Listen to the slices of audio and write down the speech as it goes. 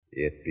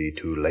It be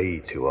too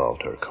late to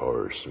alter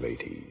course,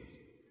 mateys,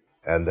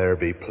 and there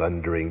be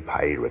plundering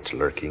pirates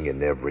lurking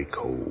in every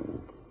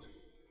cove.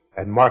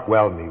 And mark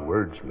well me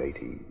words,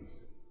 mateys,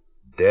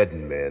 dead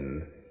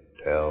men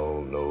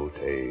tell no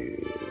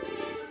tales.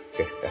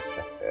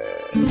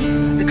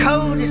 The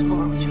code is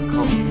more what you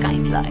call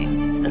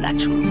guidelines than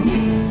actual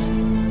rules.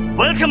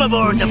 Welcome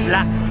aboard the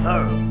Black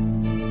Pearl.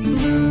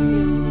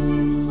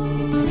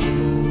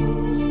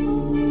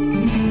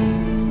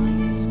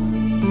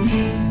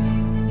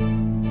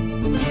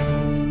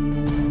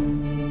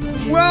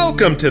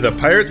 Welcome to the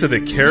Pirates of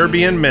the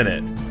Caribbean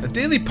Minute, a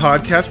daily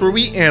podcast where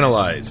we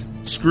analyze,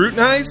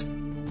 scrutinize,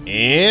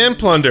 and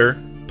plunder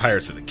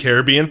Pirates of the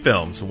Caribbean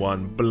films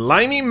one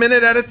blimey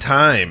minute at a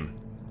time.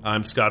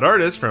 I'm Scott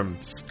Artist from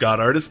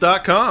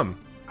ScottArtist.com.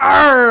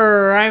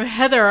 Arr, I'm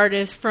Heather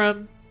Artist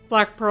from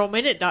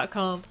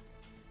BlackPearlMinute.com.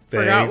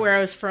 Forgot Thanks. where I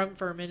was from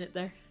for a minute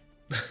there.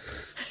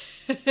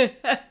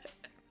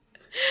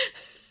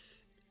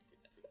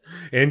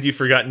 And you've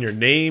forgotten your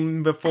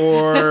name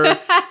before.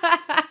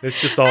 It's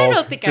just all. I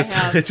don't think I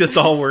have. It just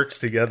all works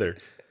together.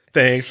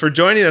 Thanks for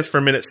joining us for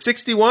minute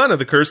 61 of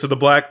The Curse of the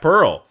Black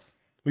Pearl.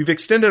 We've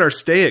extended our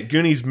stay at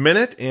Goonies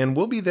Minute, and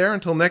we'll be there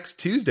until next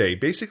Tuesday,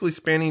 basically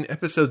spanning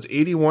episodes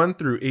 81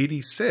 through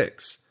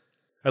 86.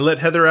 I let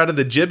Heather out of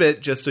the gibbet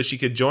just so she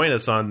could join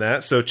us on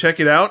that, so check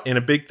it out, and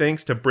a big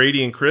thanks to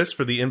Brady and Chris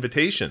for the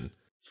invitation.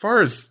 As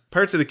far as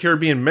Pirates of the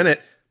Caribbean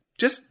Minute,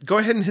 just go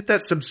ahead and hit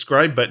that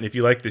subscribe button if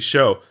you like the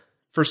show.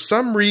 For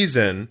some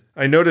reason,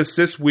 I noticed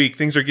this week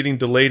things are getting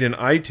delayed in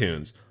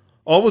iTunes.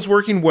 All was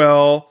working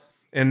well,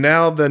 and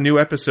now the new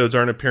episodes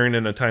aren't appearing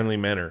in a timely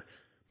manner.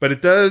 But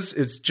it does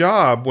its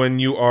job when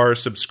you are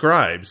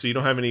subscribed, so you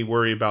don't have any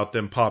worry about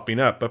them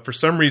popping up. But for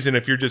some reason,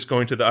 if you're just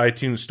going to the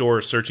iTunes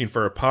store searching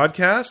for a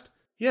podcast,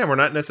 yeah, we're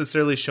not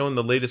necessarily showing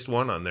the latest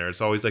one on there.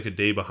 It's always like a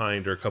day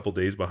behind or a couple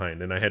days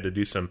behind, and I had to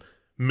do some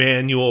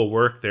manual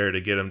work there to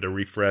get them to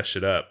refresh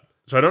it up.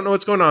 So I don't know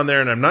what's going on there,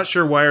 and I'm not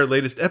sure why our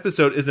latest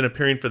episode isn't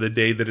appearing for the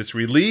day that it's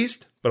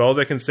released, but all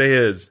I can say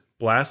is,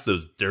 blast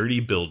those dirty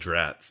bilge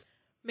rats.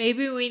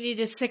 Maybe we need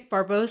to sick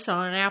Barbosa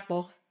on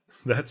Apple.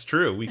 That's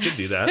true. We could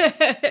do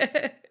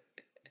that.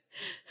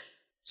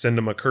 Send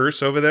them a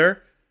curse over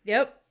there.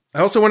 Yep. I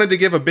also wanted to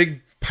give a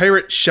big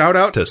pirate shout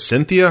out to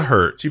Cynthia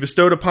Hurt. She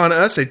bestowed upon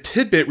us a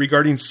tidbit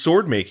regarding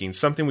sword making,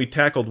 something we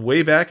tackled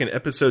way back in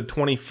episode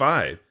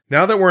 25.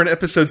 Now that we're in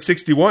episode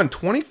 61,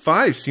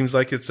 25 seems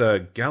like it's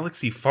a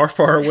galaxy far,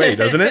 far away,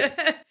 doesn't it?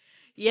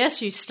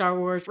 Yes, you Star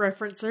Wars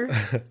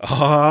referencer.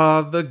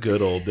 Ah, the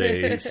good old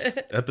days.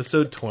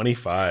 Episode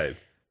 25.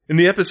 In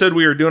the episode,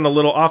 we were doing a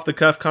little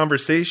off-the-cuff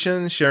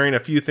conversation, sharing a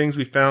few things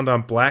we found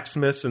on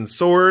blacksmiths and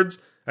swords.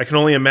 I can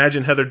only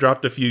imagine Heather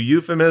dropped a few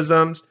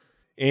euphemisms.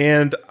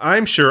 And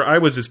I'm sure I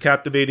was as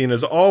captivating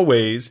as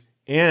always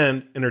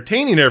and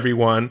entertaining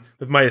everyone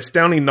with my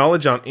astounding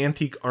knowledge on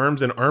antique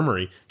arms and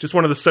armory. Just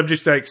one of the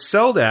subjects I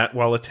excelled at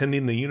while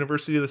attending the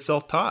University of the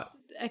Self-Taught.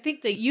 I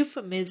think the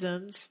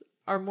euphemisms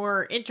are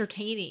more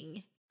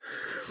entertaining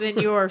than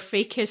your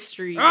fake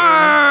history.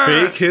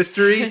 Fake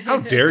history? How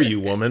dare you,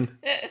 woman?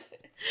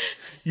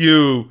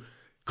 You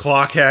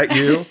clock hat,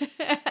 you.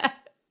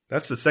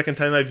 That's the second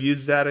time I've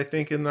used that, I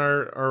think, in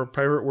our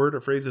pirate word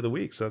or phrase of the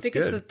week, so that's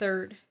good. I think it's the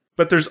third.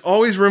 But there's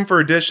always room for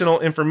additional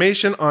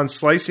information on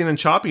slicing and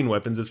chopping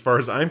weapons as far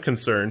as I'm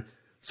concerned.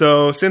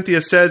 So Cynthia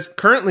says,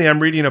 currently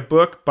I'm reading a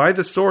book by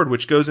the sword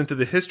which goes into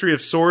the history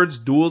of swords,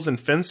 duels, and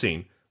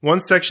fencing. One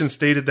section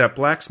stated that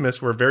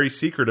blacksmiths were very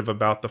secretive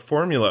about the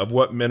formula of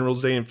what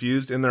minerals they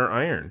infused in their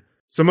iron.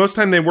 So most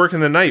time they work in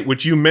the night,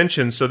 which you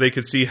mentioned so they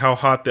could see how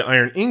hot the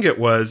iron ingot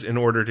was in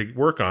order to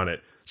work on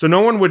it. So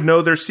no one would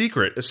know their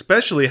secret,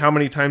 especially how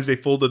many times they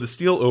folded the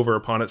steel over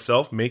upon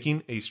itself,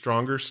 making a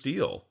stronger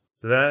steel.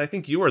 So that, I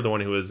think you are the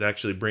one who was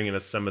actually bringing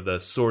us some of the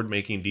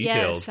sword-making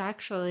details. Yes,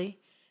 actually.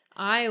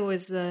 I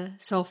was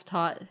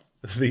self-taught.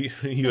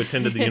 You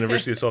attended the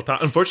University of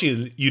Self-Taught.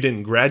 Unfortunately, you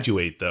didn't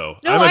graduate, though.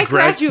 No, I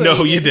graduated.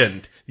 No, you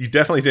didn't. You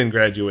definitely didn't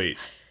graduate.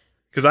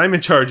 Because I'm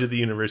in charge of the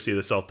University of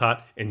the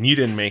Self-Taught, and you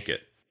didn't make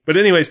it. But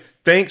anyways,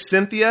 thanks,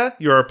 Cynthia.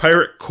 You're our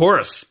pirate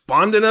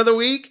correspondent of the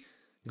week.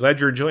 Glad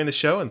you're enjoying the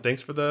show, and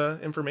thanks for the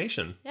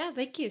information. Yeah,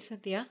 thank you,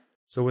 Cynthia.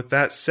 So with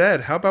that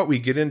said, how about we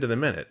get into the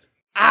minute?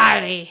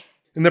 Aye.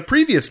 In the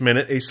previous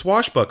minute, a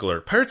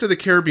swashbuckler, Pirates of the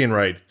Caribbean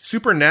ride,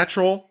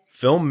 supernatural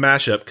film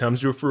mashup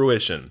comes to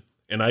fruition.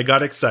 And I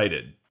got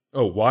excited.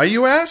 Oh, why,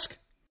 you ask?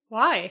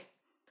 Why?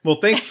 Well,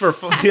 thanks for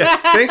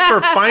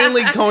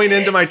finally going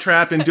into my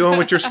trap and doing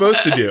what you're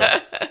supposed to do.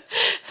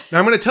 Now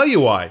I'm going to tell you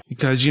why.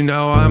 Because you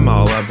know I'm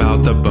all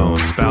about the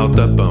bones,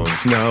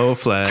 no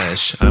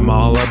flesh. I'm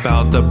all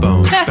about the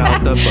bones,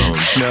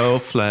 no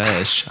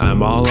flesh.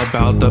 I'm all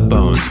about the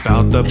bones,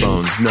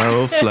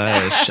 no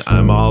flesh.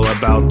 I'm all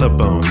about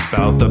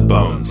the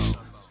bones.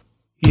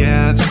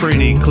 Yeah, it's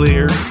pretty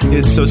clear,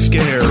 it's so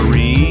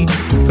scary,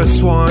 but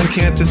Swan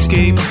can't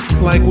escape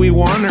like we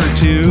want her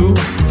to,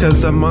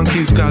 'cause the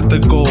monkey's got the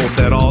gold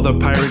that all the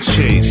pirates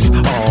chase,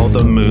 all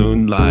the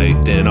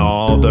moonlight in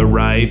all the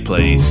right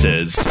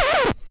places.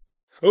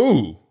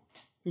 Ooh,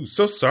 Ooh,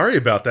 so sorry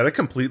about that. I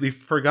completely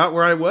forgot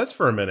where I was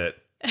for a minute.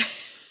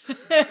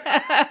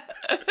 I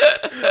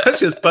was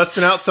just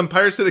busting out some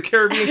Pirates of the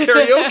Caribbean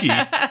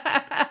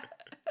karaoke.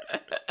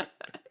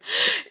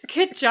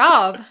 Good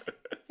job.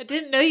 I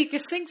didn't know you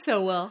could sing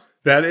so well.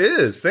 That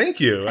is. Thank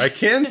you. I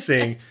can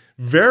sing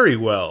very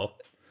well.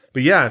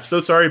 But yeah, I'm so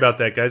sorry about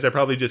that, guys. I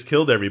probably just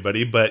killed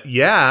everybody. But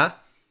yeah,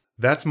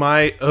 that's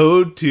my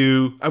ode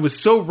to... I was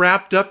so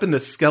wrapped up in the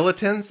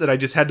skeletons that I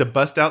just had to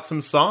bust out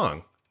some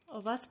song.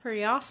 Oh, that's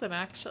pretty awesome,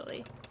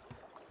 actually.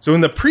 So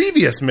in the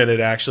previous minute,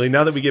 actually,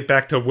 now that we get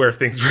back to where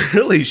things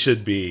really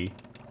should be,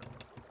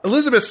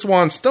 Elizabeth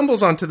Swann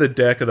stumbles onto the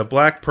deck of the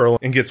Black Pearl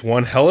and gets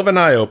one hell of an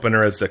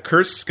eye-opener as the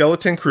cursed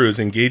skeleton crew is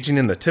engaging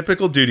in the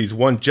typical duties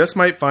one just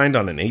might find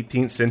on an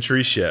 18th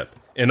century ship.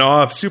 In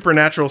awe of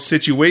supernatural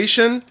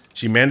situation,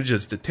 she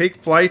manages to take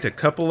flight a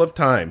couple of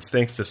times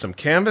thanks to some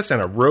canvas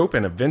and a rope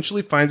and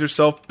eventually finds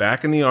herself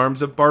back in the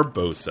arms of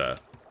Barbossa.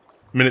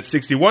 Minute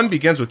 61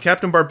 begins with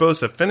Captain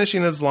Barbossa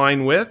finishing his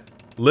line with,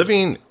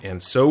 "Living,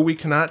 and so we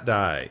cannot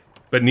die.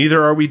 But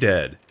neither are we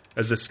dead."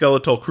 As the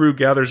skeletal crew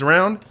gathers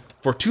around,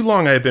 "For too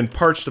long I have been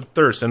parched of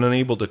thirst and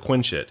unable to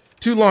quench it.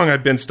 Too long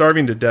I've been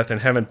starving to death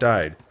and haven't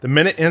died." The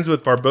minute ends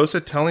with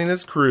Barbossa telling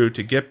his crew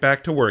to get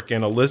back to work,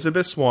 and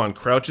Elizabeth Swann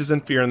crouches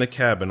in fear in the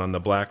cabin on the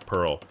Black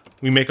Pearl.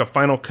 We make a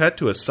final cut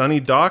to a sunny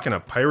dock and a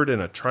pirate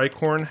in a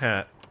tricorn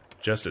hat,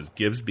 just as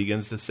Gibbs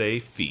begins to say,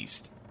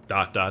 "Feast." ...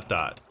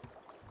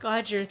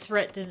 Glad your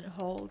threat didn't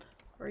hold,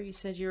 where you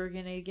said you were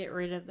going to get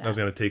rid of that. I was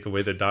going to take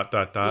away the ...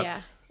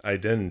 Yeah. I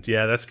didn't.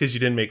 Yeah, that's because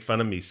you didn't make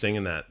fun of me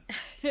singing that.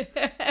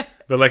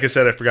 But like I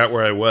said, I forgot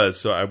where I was,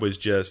 so I was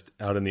just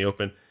out in the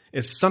open.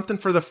 It's something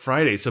for the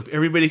Friday, so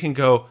everybody can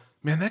go,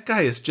 "Man, that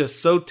guy is just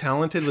so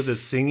talented with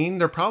his singing.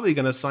 They're probably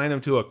going to sign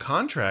him to a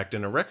contract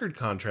and a record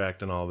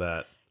contract and all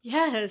that."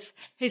 Yes,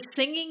 his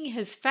singing,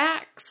 his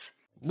facts.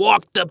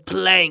 Walk the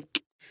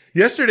plank.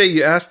 Yesterday,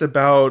 you asked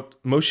about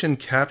motion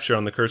capture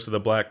on The Curse of the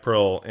Black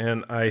Pearl,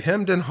 and I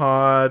hemmed and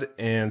hawed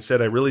and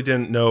said I really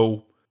didn't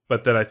know,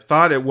 but that I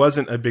thought it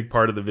wasn't a big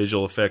part of the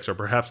visual effects, or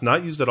perhaps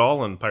not used at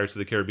all in Pirates of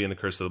the Caribbean, The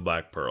Curse of the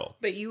Black Pearl.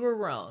 But you were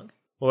wrong.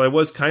 Well, I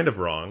was kind of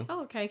wrong.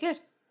 Oh, okay, good.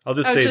 I'll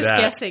just I say was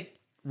that. just guessing.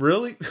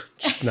 Really?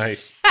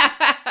 Nice.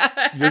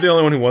 You're the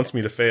only one who wants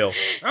me to fail.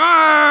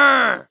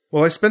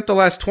 Well, I spent the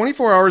last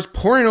 24 hours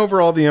poring over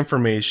all the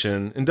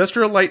information.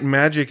 Industrial Light and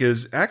Magic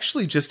is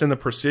actually just in the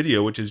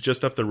Presidio, which is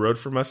just up the road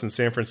from us in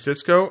San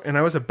Francisco, and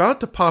I was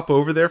about to pop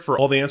over there for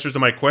all the answers to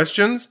my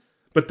questions,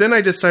 but then I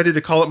decided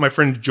to call up my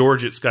friend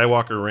George at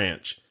Skywalker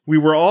Ranch. We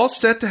were all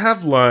set to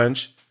have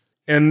lunch,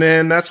 and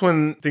then that's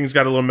when things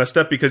got a little messed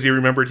up because he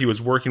remembered he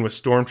was working with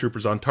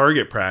stormtroopers on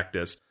target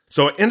practice.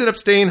 So I ended up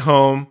staying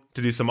home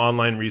to do some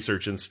online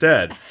research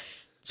instead.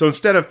 So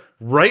instead of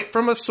right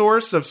from a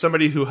source of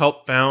somebody who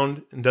helped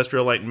found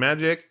Industrial Light and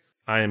Magic,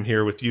 I am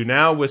here with you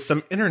now with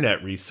some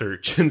internet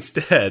research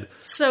instead.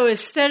 So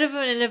instead of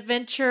an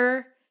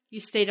adventure, you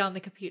stayed on the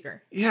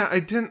computer. Yeah, I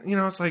didn't,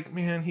 it's like,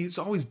 man, he's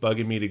always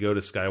bugging me to go to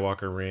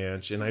Skywalker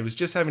Ranch, and I was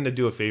just having to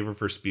do a favor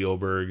for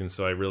Spielberg, and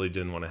so I really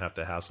didn't want to have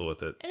to hassle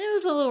with it. And it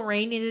was a little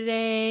rainy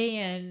today,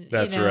 and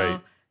That's right.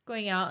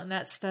 Going out and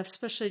that stuff,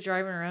 especially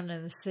driving around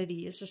in the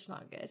city, is just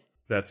not good.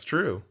 That's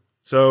true.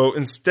 So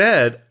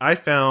instead, I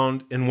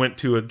found and went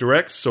to a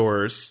direct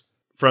source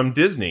from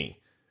Disney.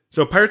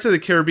 So Pirates of the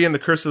Caribbean, The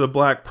Curse of the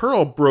Black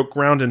Pearl broke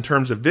ground in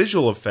terms of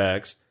visual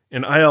effects,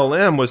 and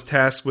ILM was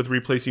tasked with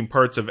replacing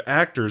parts of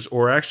actors,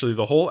 or actually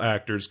the whole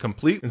actors,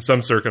 complete in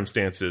some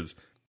circumstances.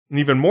 And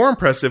even more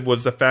impressive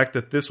was the fact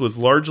that this was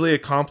largely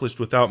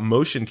accomplished without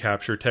motion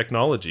capture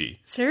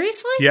technology.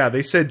 Seriously? Yeah,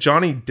 they said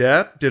Johnny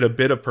Depp did a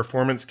bit of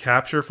performance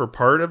capture for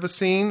part of a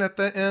scene at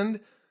the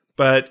end,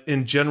 but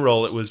in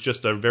general, it was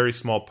just a very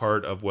small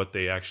part of what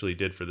they actually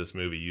did for this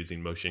movie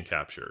using motion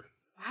capture.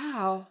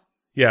 Wow.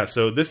 Yeah,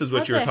 so this is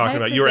what you were talking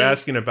about. You were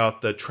asking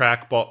about the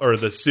track ball, or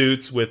the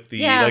suits with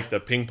the like the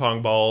ping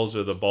pong balls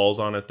or the balls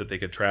on it that they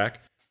could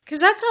track.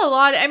 Because that's a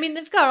lot. I mean,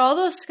 they've got all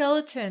those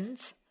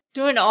skeletons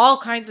doing all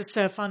kinds of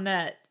stuff on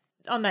that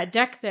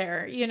deck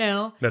there,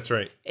 That's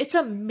right. It's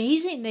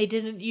amazing they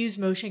didn't use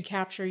motion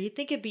capture. You'd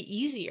think it'd be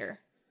easier.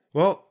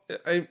 Well,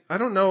 I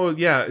don't know.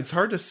 Yeah, it's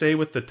hard to say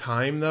with the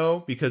time,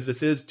 though, because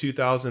this is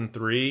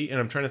 2003, and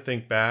I'm trying to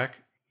think back,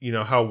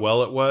 how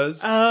well it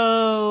was.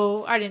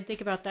 Oh, I didn't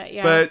think about that,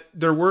 yeah. But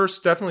there were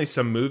definitely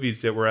some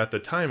movies that were at the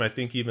time. I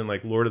think even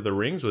like Lord of the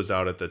Rings was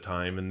out at the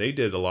time, and they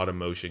did a lot of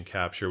motion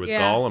capture with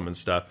Gollum and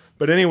stuff.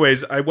 But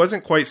anyways, I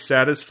wasn't quite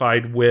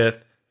satisfied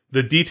with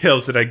the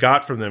details that I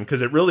got from them,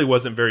 because it really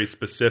wasn't very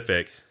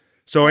specific.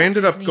 So I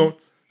ended up going...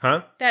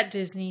 Huh? That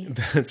Disney.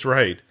 That's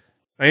right.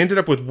 I ended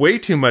up with way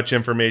too much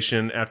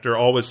information after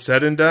all was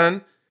said and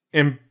done,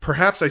 and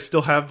perhaps I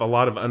still have a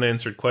lot of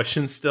unanswered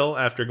questions still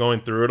after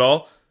going through it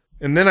all.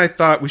 And then I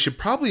thought we should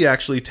probably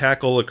actually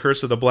tackle a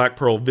Curse of the Black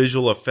Pearl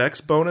visual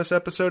effects bonus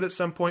episode at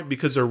some point,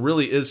 because there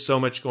really is so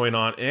much going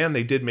on, and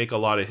they did make a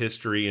lot of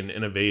history and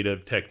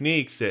innovative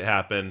techniques that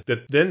happen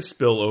that then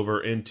spill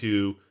over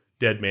into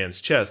Dead Man's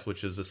Chest,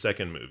 which is the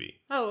second movie.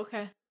 Oh,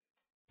 okay.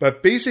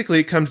 But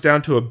basically, it comes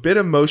down to a bit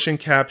of motion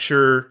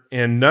capture,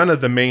 and none of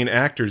the main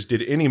actors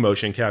did any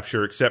motion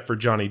capture except for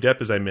Johnny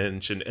Depp, as I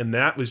mentioned. And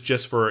that was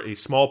just for a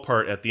small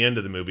part at the end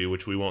of the movie,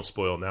 which we won't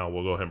spoil now.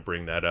 We'll go ahead and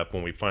bring that up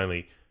when we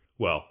finally,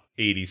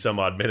 80 some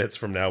odd minutes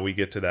from now, we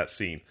get to that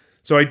scene.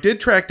 So I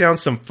did track down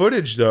some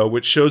footage, though,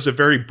 which shows a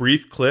very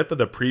brief clip of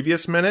the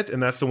previous minute,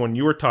 and that's the one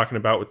you were talking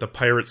about with the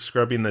pirates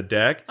scrubbing the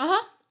deck.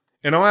 Uh-huh.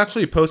 And I'll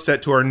actually post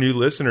that to our new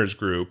listeners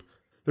group.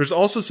 There's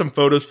also some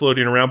photos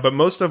floating around, but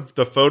most of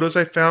the photos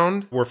I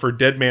found were for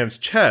Dead Man's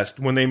Chest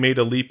when they made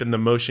a leap in the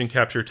motion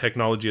capture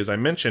technology, as I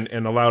mentioned,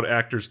 and allowed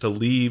actors to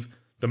leave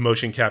the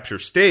motion capture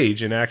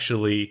stage and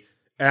actually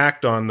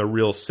act on the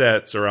real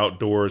sets or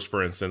outdoors,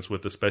 for instance,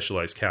 with the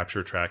specialized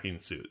capture tracking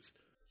suits.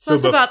 So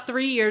it's about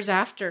 3 years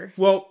after.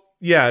 Well,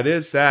 yeah, it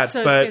is that.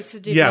 So but it's a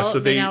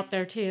development out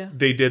there too.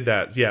 They did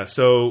that, yeah.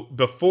 So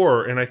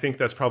before, and I think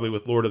that's probably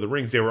with Lord of the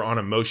Rings, they were on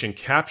a motion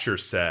capture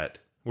set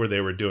where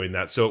they were doing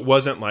that. So it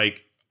wasn't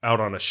like out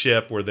on a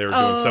ship where they were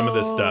doing some of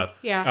this stuff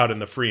out in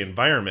the free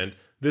environment.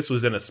 This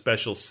was in a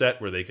special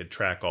set where they could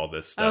track all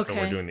this stuff and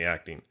were doing the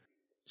acting.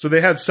 So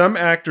they had some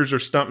actors or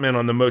stuntmen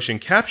on the motion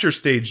capture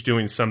stage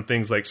doing some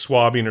things like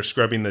swabbing or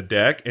scrubbing the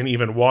deck and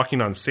even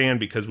walking on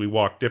sand, because we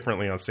walk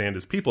differently on sand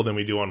as people than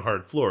we do on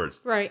hard floors.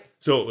 Right.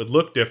 So it would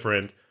look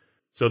different.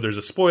 So there's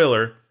a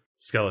spoiler.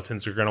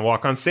 Skeletons are going to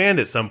walk on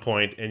sand at some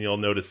point, and you'll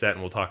notice that,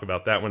 and we'll talk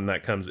about that when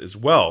that comes as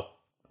well.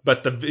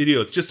 But the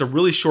video, it's just a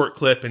really short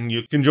clip, and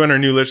you can join our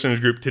new listeners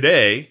group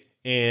today,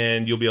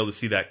 and you'll be able to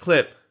see that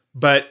clip.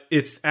 But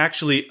it's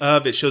actually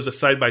it shows a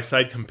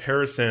side-by-side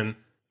comparison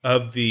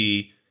of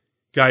the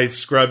guys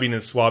scrubbing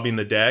and swabbing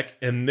the deck,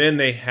 and then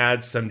they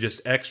had some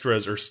just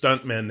extras or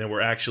stuntmen that were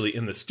actually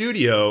in the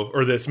studio,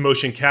 or this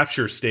motion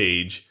capture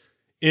stage,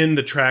 in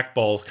the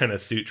trackball kind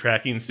of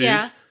tracking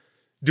suits,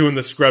 doing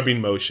the scrubbing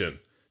motion.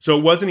 So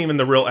it wasn't even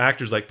the real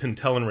actors like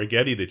Pintel and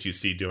Righetti that you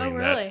see doing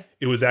that.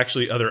 It was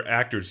actually other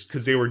actors,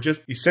 because they were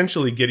just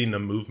essentially getting the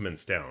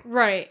movements down.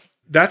 Right.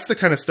 That's the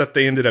kind of stuff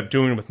they ended up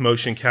doing with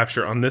motion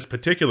capture on this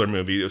particular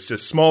movie. It was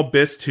just small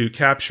bits to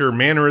capture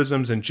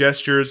mannerisms and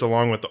gestures,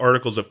 along with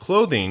articles of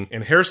clothing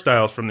and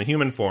hairstyles from the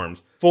human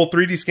forms. Full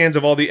 3D scans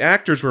of all the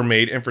actors were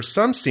made, and for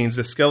some scenes,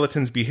 the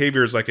skeletons'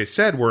 behaviors, like I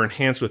said, were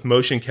enhanced with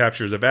motion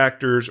captures of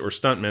actors or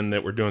stuntmen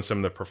that were doing some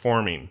of the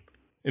performing.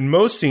 In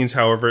most scenes,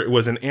 however, it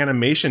was an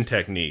animation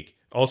technique,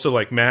 also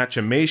like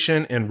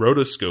matchimation and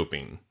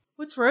rotoscoping.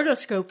 What's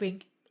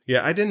rotoscoping?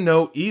 Yeah, I didn't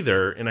know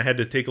either, and I had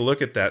to take a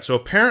look at that. So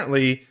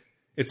apparently,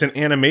 it's an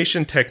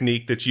animation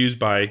technique that's used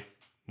by,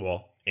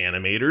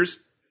 animators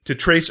to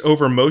trace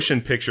over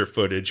motion picture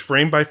footage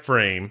frame by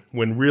frame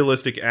when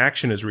realistic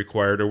action is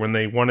required, or when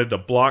they wanted to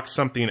block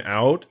something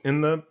out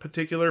in the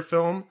particular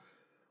film,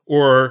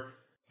 or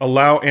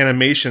allow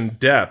animation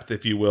depth,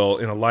 if you will,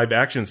 in a live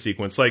action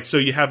sequence. Like, so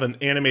you have an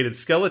animated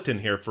skeleton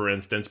here, for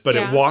instance, but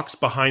it walks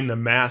behind the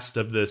mast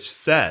of this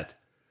set.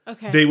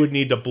 Okay. They would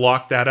need to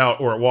block that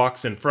out, or it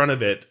walks in front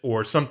of it,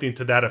 or something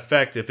to that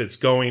effect. If it's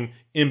going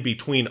in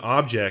between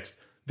objects,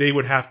 they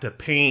would have to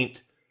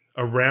paint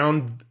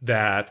around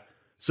that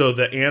so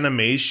the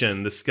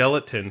animation, the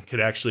skeleton, could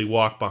actually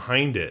walk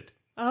behind it.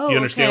 Oh, you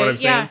understand what I'm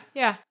saying?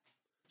 Yeah.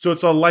 So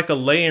it's like a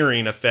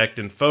layering effect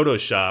in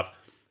Photoshop.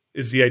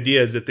 The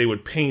idea is that they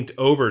would paint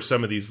over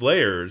some of these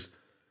layers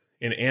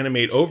and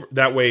animate over.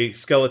 That way,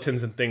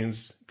 skeletons and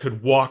things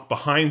could walk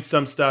behind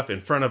some stuff, in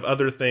front of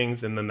other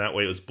things, and then that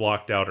way it was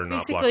blocked out or not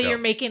blocked out. Basically, you're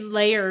making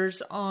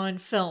layers on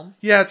film.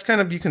 Yeah, it's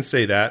kind of, you can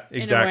say that.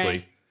 Exactly. In a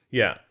way.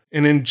 Yeah.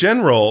 And in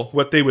general,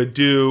 what they would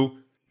do,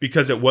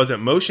 because it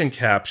wasn't motion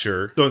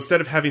capture, so instead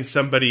of having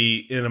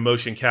somebody in a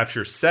motion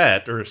capture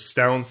set or a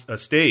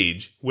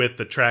stage with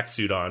the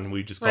tracksuit on,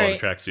 we just call it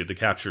a tracksuit, the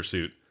capture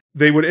suit,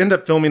 they would end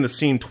up filming the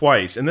scene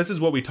twice. And this is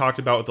what we talked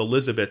about with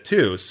Elizabeth,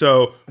 too.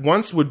 So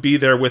once would be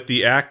there with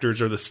the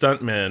actors or the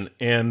stuntmen,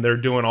 and they're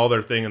doing all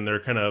their thing in their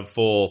kind of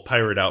full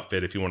pirate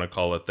outfit, if you want to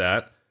call it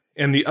that.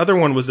 And the other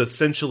one was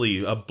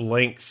essentially a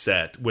blank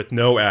set with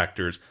no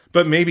actors,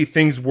 but maybe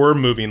things were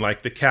moving,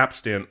 like the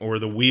capstan or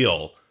the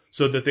wheel,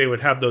 so that they would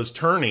have those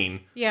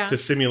turning to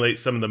simulate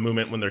some of the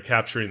movement when they're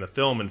capturing the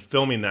film and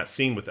filming that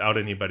scene without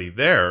anybody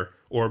there,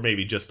 or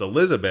maybe just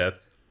Elizabeth.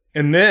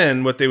 And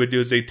then what they would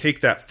do is they'd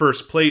take that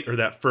first plate or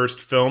that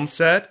first film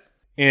set,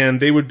 and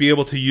they would be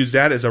able to use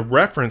that as a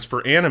reference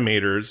for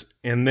animators.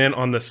 And then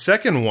on the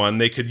second one,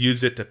 they could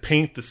use it to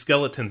paint the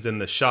skeletons in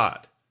the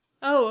shot.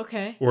 Oh,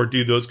 okay. Or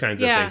do those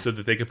kinds of things so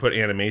that they could put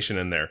animation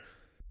in there.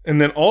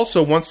 And then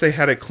also, once they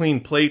had a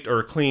clean plate or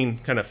a clean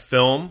kind of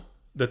film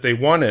that they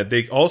wanted,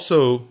 they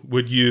also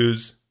would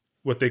use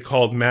what they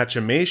called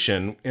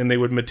matchimation, and they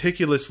would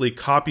meticulously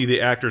copy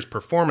the actor's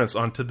performance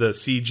onto the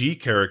CG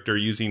character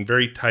using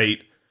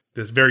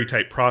this very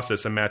tight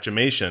process of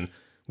matchimation,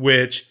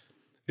 which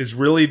is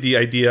really the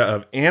idea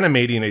of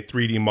animating a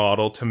 3D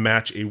model to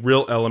match a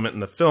real element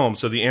in the film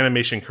so the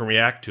animation can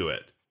react to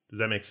it. Does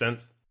that make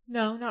sense?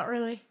 No, not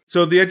really.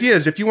 So the idea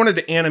is, if you wanted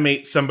to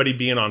animate somebody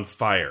being on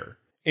fire,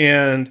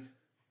 and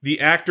the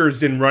actor is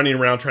then running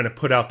around trying to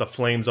put out the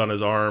flames on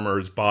his arm or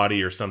his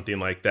body or something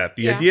like that,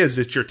 the idea is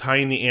that you're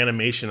tying the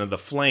animation of the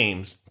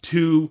flames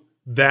to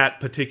that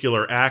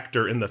particular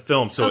actor in the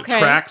film. So it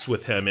tracks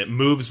with him. It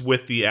moves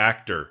with the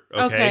actor.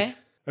 Okay.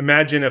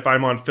 Imagine if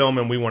I'm on film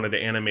and we wanted to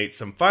animate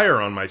some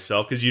fire on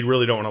myself, because you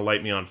really don't want to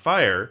light me on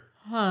fire.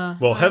 Huh.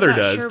 Well, Heather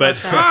does, sure, but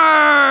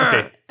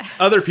okay,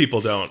 other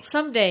people don't.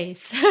 Some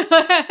days.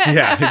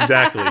 Yeah,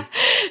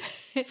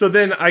 exactly. So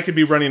then I could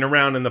be running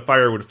around and the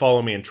fire would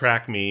follow me and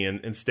track me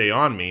and stay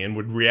on me and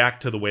would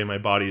react to the way my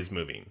body is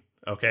moving.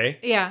 Okay?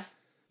 Yeah.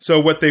 So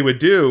what they would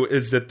do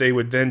is that they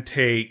would then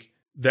take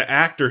the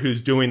actor who's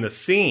doing the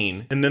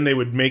scene, and then they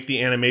would make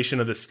the animation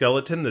of the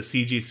skeleton, the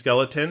CG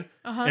skeleton,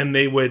 and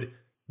they would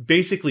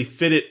basically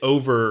fit it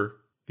over.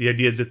 The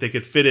idea is that they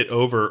could fit it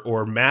over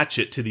or match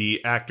it to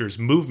the actor's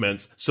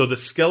movements. So the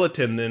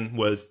skeleton then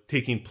was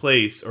taking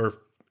place or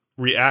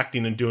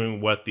reacting and doing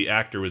what the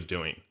actor was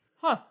doing.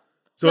 Huh.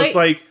 So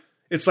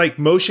it's like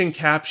motion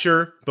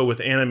capture, but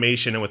with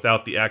animation and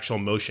without the actual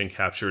motion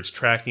capture. It's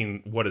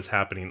tracking what is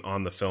happening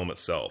on the film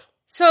itself.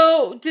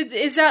 So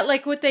is that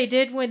like what they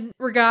did with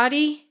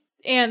Rigatti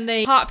and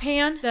the hot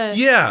pan?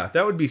 Yeah,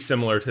 that would be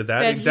similar to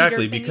that.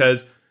 Exactly,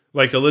 because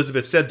like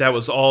Elizabeth said, that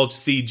was all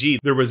CG.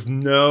 There was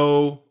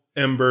no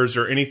embers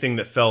or anything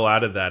that fell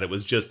out of that. It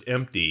was just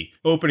empty.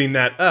 Opening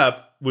that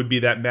up would be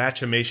that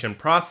matchimation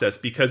process,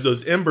 because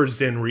those embers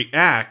then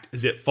react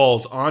as it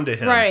falls onto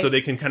him. Right. So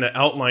they can kind of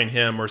outline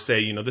him or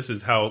say, this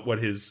is what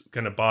his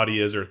kind of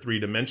body is, or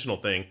three-dimensional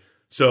thing.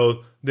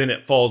 So then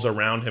it falls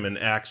around him and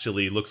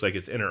actually looks like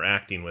it's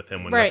interacting with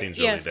him when nothing's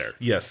really there.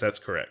 Yes, that's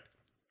correct.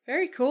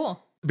 Very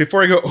cool.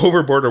 Before I go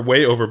overboard or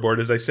way overboard,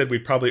 as I said, we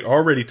probably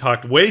already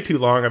talked way too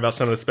long about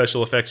some of the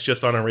special effects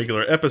just on a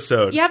regular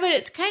episode. Yeah, but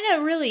it's kind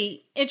of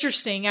really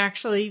interesting,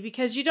 actually,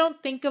 because you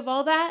don't think of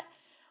all that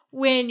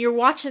when you're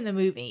watching the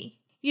movie,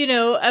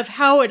 of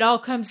how it all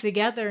comes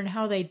together and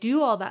how they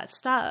do all that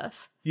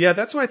stuff. Yeah,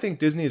 that's why I think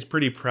Disney is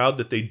pretty proud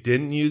that they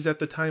didn't use at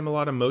the time a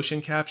lot of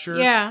motion capture.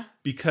 Yeah.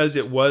 Because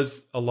it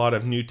was a lot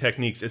of new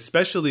techniques.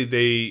 Especially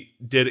they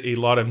did a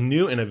lot of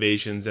new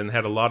innovations and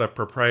had a lot of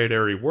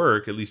proprietary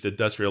work, at least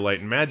Industrial Light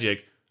and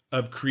Magic,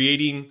 of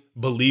creating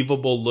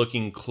believable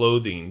looking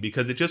clothing.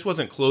 Because it just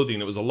wasn't clothing.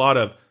 It was a lot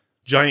of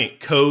giant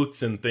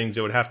coats and things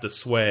that would have to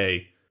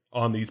sway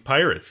on these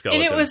pirate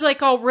skeletons. And it was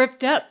like all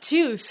ripped up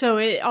too. So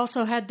it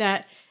also had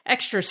that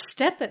extra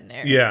step in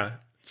there. Yeah.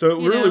 So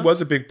it really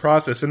was a big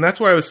process. And that's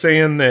why I was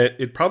saying that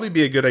it'd probably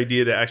be a good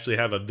idea to actually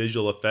have a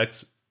visual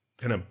effects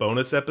kind of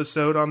bonus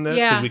episode on this,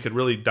 because we could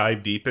really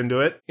dive deep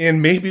into it.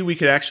 And maybe we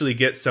could actually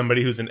get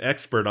somebody who's an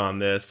expert on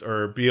this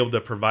or be able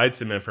to provide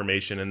some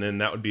information. And then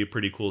that would be a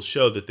pretty cool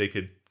show that they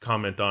could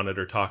comment on it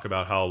or talk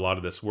about how a lot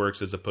of this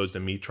works, as opposed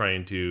to me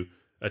trying to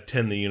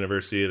attend the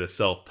University of the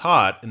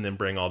Self-Taught and then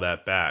bring all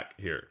that back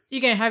here. You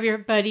going to have your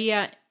buddy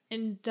at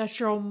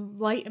Industrial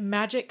Light and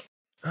Magic?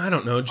 I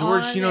don't know,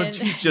 George,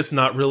 he's just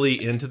not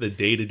really into the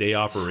day-to-day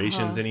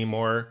operations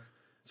anymore.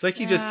 It's like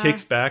he just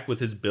kicks back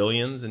with his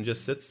billions and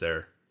just sits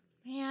there.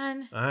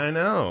 Man. I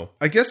know.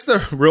 I guess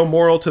the real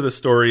moral to the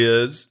story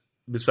is,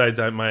 besides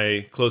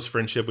my close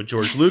friendship with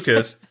George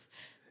Lucas,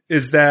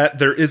 is that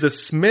there is a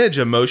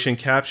smidge of motion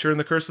capture in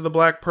The Curse of the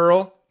Black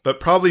Pearl, but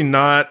probably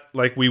not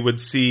like we would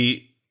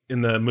see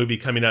in the movie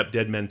coming up,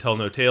 Dead Men Tell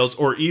No Tales,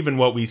 or even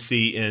what we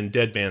see in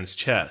Dead Man's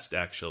Chest,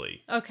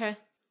 actually. Okay.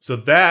 So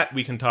that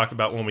we can talk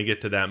about when we get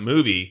to that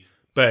movie,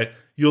 but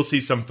you'll see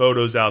some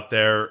photos out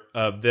there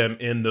of them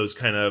in those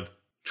kind of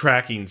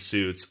tracking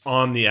suits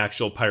on the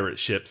actual pirate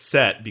ship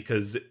set,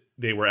 because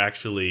they were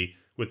actually,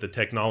 with the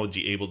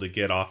technology, able to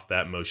get off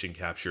that motion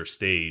capture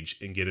stage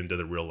and get into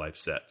the real life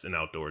sets and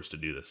outdoors to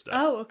do this stuff.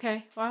 Oh,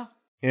 okay. Wow.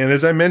 And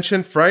as I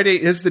mentioned, Friday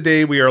is the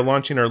day we are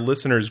launching our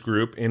listeners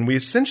group, and we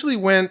essentially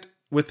went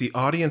with the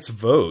audience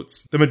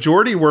votes. The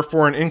majority were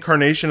for an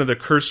incarnation of the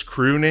Cursed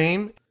Crew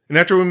name. And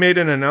after we made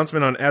an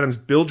announcement on Adam's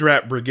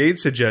Bildrat Brigade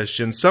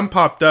suggestion, some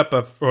popped up,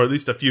 or at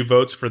least a few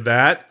votes for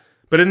that.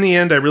 But in the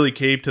end, I really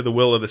caved to the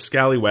will of the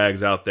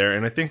scallywags out there.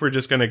 And I think we're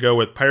just going to go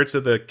with Pirates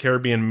of the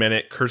Caribbean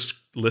Minute Cursed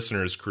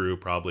Listeners Crew,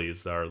 probably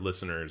is our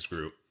listeners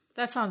group.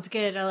 That sounds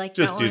good. I like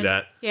just that. Just do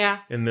that. Yeah.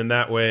 And then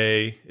that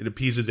way it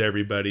appeases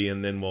everybody.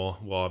 And then we'll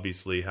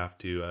obviously have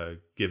to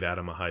give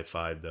Adam a high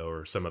five, though,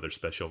 or some other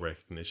special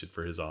recognition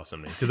for his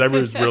awesomeness. Because I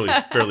was really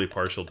fairly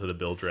partial to the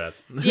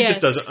Bildrats. He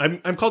just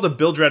doesn't. I'm called a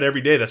Bildrat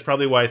every day. That's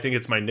probably why I think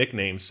it's my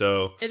nickname.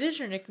 So it is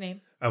your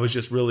nickname. I was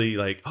just really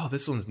like, oh,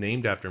 this one's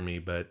named after me.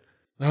 But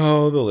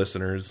oh, the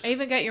listeners. I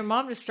even got your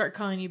mom to start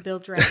calling you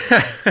Bildrat.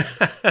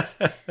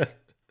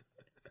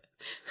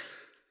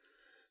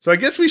 So I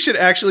guess we should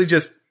actually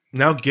just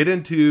now get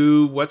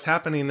into what's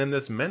happening in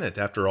this minute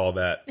after all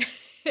that.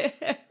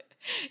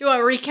 You want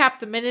to recap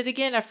the minute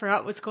again? I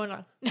forgot what's going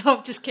on. No,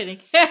 I'm just kidding.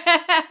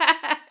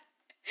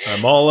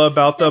 I'm all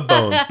about the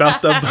bones,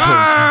 about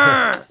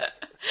the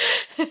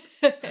bones.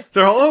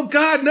 They're all, oh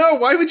God, no,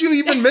 why would you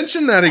even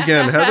mention that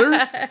again,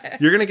 Heather?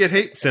 You're going to get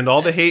hate. Send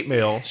all the hate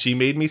mail. She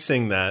made me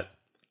sing that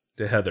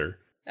to Heather.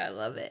 I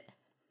love it.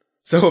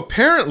 So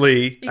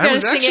apparently, you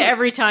gotta sing it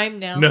every time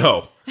now.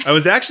 No, I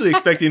was actually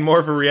expecting more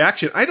of a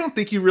reaction. I don't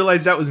think you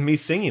realized that was me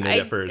singing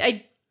it at first.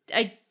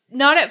 I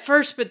not at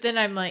first, but then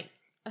I'm like,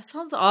 that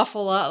sounds an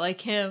awful lot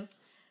like him.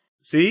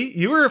 See,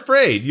 you were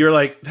afraid. You're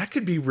like, that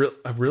could be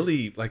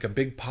really like a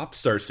big pop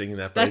star singing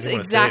that. But That's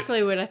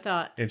exactly what I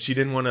thought. And she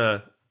didn't want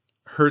to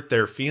hurt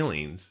their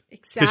feelings.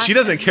 Exactly. Because she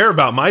doesn't care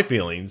about my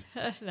feelings.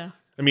 No.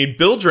 I mean,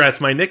 Bildrat's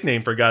my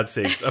nickname, for God's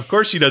sakes. Of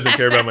course she doesn't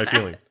care about my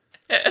feelings.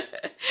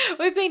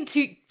 We've been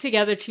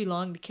together too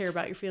long to care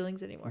about your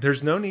feelings anymore.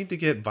 There's no need to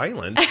get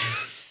violent.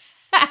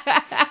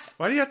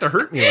 Why do you have to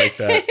hurt me like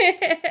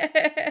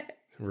that?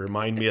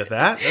 Remind me of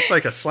that? That's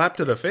like a slap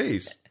to the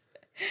face.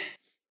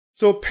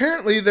 So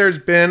apparently there's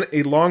been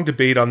a long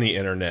debate on the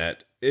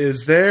internet.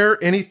 Is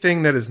there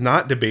anything that is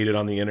not debated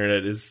on the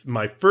internet is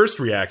my first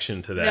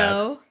reaction to that.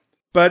 No.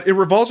 But it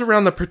revolves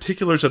around the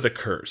particulars of the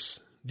curse.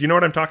 Do you know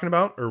what I'm talking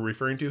about or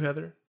referring to,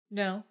 Heather?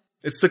 No.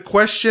 It's the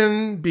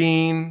question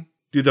being,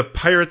 do the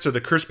pirates or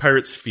the cursed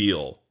pirates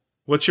feel?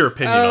 What's your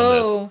opinion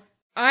on this?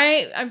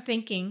 I'm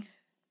thinking.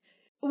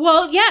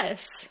 Well,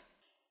 yes.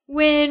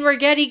 When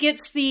Ragetti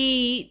gets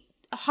the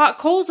hot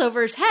coals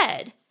over his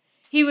head,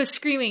 he was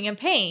screaming in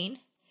pain.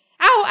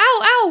 Ow,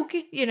 ow, ow,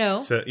 you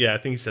know. So, yeah, I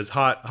think he says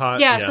hot.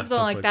 Yeah, something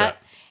like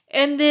that.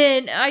 And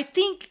then I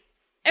think,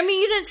 I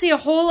mean, you didn't see a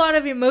whole lot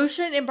of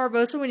emotion in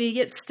Barbossa when he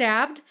gets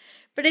stabbed,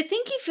 but I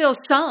think he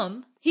feels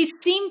some. He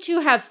seemed to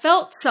have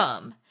felt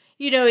some.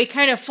 You know, he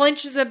kind of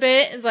flinches a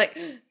bit and is like,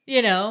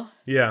 you know.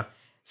 Yeah.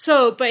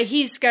 So, but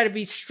he's got to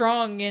be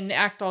strong and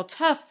act all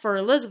tough for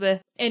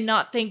Elizabeth and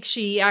not think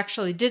she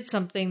actually did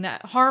something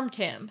that harmed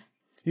him.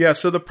 Yeah,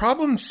 so the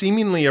problem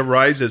seemingly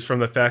arises from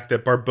the fact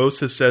that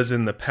Barbossa says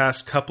in the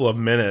past couple of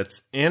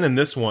minutes, and in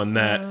this one,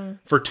 that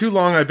for too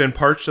long I've been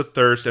parched with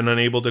thirst and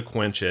unable to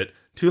quench it.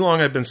 Too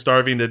long I've been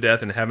starving to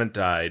death and haven't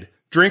died.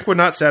 Drink would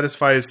not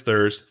satisfy his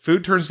thirst.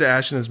 Food turns to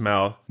ash in his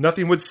mouth.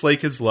 Nothing would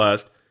slake his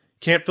lust.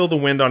 Can't feel the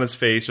wind on his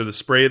face or the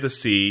spray of the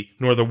sea,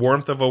 nor the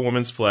warmth of a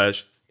woman's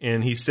flesh.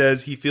 And he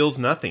says he feels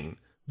nothing.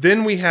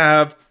 Then we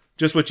have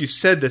just what you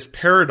said, this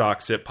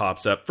paradox that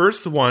pops up.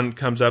 First one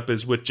comes up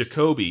is with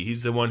Jacoby.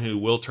 He's the one who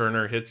Will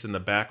Turner hits in the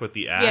back with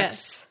the axe.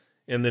 Yes.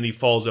 And then he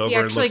falls over He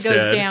and actually looks goes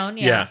dead. down,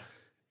 yeah.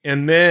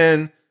 And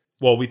then,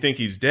 well, we think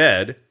he's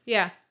dead.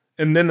 Yeah.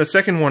 And then the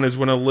second one is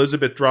when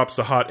Elizabeth drops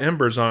the hot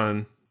embers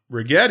on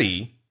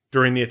Ragetti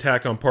during the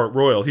attack on Port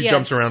Royal. He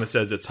jumps around and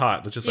says it's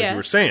hot, just like you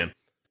were saying.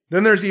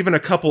 Then there's even a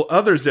couple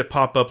others that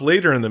pop up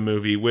later in the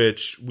movie,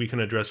 which we can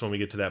address when we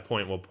get to that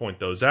point. We'll point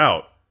those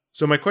out.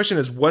 So my question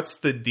is, what's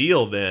the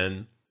deal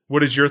then?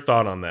 What is your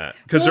thought on that?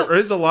 Because there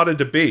is a lot of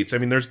debates. I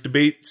mean, there's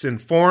debates in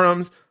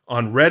forums,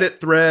 on Reddit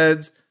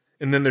threads,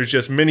 and then there's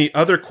just many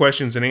other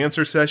questions and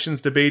answer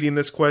sessions debating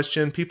this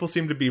question. People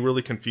seem to be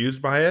really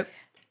confused by it.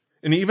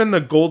 And even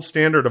the gold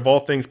standard of all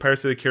things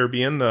Pirates of the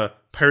Caribbean, the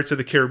Pirates of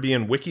the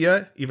Caribbean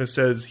Wikia, even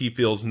says he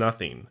feels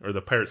nothing, or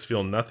the pirates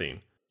feel nothing.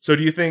 So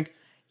do you think...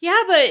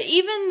 Yeah, but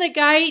even the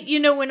guy, you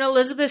know, when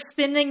Elizabeth's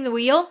spinning the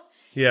wheel,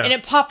 and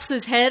it pops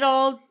his head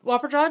all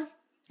whopper-jawed,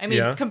 I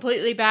mean,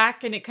 completely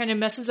back, and it kind of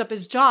messes up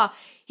his jaw,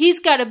 he's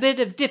got a bit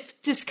of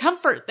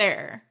discomfort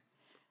there.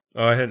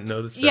 Oh, I hadn't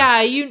noticed that.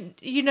 Yeah,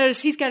 you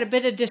notice he's got a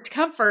bit of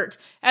discomfort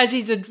as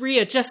he's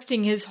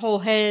readjusting his whole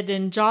head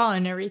and jaw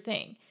and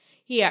everything.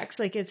 He acts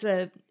like it's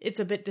a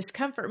bit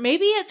discomfort.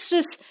 Maybe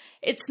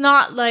it's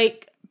not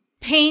like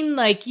pain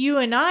like you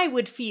and I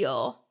would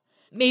feel.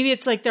 Maybe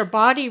it's like their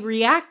body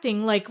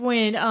reacting, like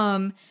when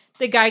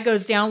the guy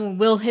goes down when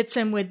Will hits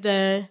him with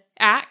the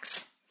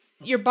axe.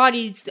 Your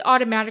body's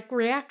automatic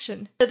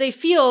reaction. So they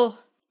feel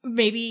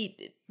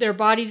maybe their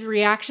body's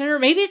reaction, or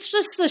maybe it's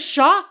just the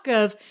shock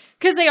of,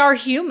 because they are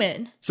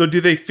human. So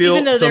do they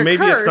feel, so maybe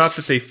cursed, it's not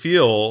that they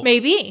feel.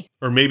 Maybe.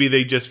 Or maybe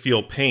they just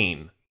feel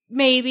pain.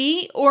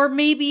 Maybe. Or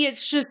maybe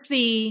it's just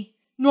the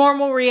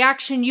normal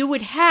reaction you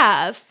would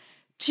have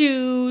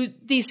to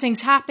these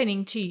things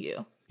happening to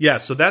you. Yeah,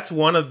 so that's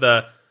one of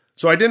the...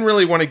 So I didn't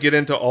really want to get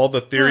into all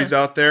the theories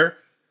out there,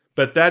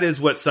 but that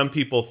is what some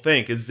people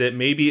think, is that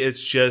maybe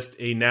it's just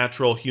a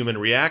natural human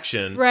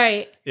reaction.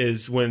 Right.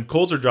 Is when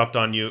coals are dropped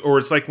on you, or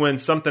it's like when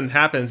something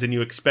happens and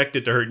you expect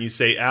it to hurt and you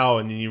say, ow,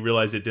 and then you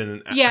realize it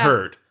didn't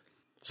hurt.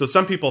 So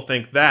some people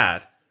think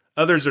that.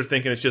 Others are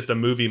thinking it's just a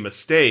movie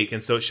mistake,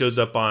 and so it shows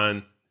up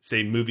on,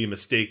 say, movie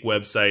mistake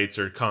websites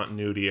or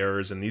continuity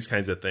errors and these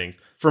kinds of things.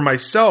 For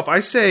myself,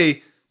 I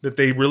say that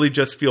they really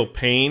just feel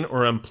pain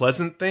or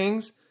unpleasant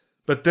things.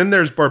 But then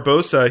there's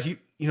Barbossa.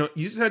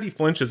 You said he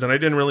flinches, and I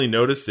didn't really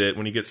notice it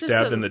when he gets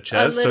stabbed in the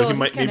chest. So he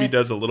maybe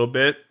does a little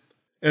bit.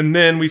 And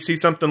then we see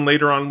something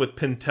later on with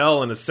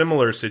Pintel in a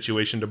similar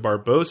situation to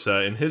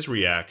Barbossa in his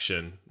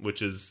reaction,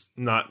 which is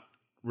not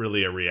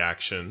really a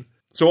reaction.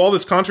 So all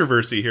this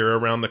controversy here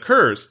around the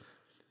curse.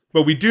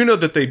 But we do know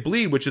that they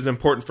bleed, which is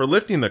important for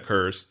lifting the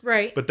curse.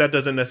 Right. But that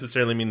doesn't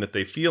necessarily mean that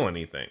they feel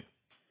anything.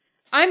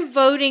 I'm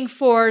voting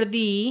for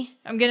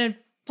I'm going to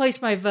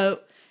place my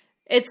vote.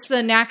 It's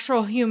the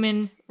natural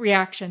human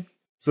reaction.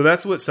 So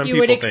that's what some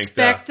people think. You would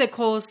expect the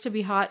coals to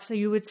be hot, so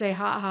you would say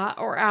hot, hot,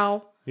 or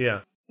ow.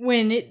 Yeah.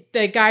 When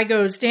the guy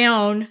goes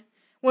down,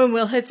 when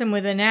Will hits him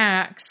with an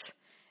axe,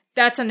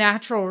 that's a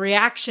natural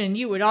reaction.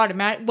 You would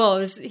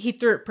he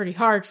threw it pretty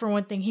hard for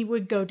one thing. He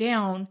would go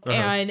down,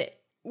 and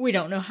we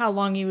don't know how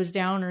long he was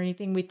down or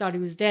anything. We thought he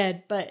was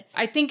dead, but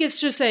I think it's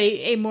just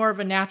a more of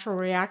a natural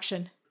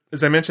reaction.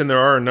 As I mentioned, there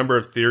are a number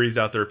of theories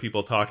out there,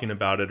 people talking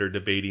about it or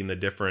debating the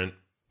different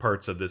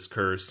parts of this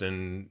curse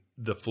and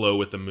the flow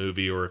with the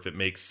movie, or if it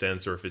makes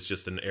sense, or if it's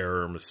just an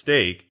error or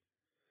mistake.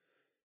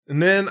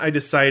 And then I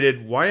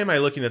decided, why am I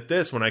looking at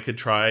this when I could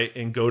try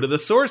and go to the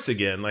source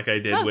again, like I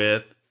did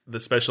with the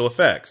special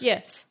effects?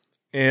 Yes.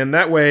 And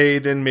that way,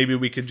 then maybe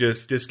we could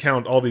just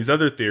discount all these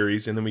other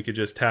theories, and then we could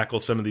just tackle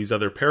some of these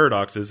other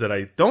paradoxes that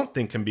I don't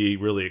think can be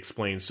really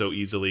explained so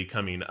easily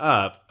coming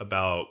up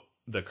about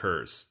the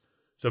curse.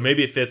 So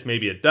maybe it fits,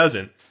 maybe it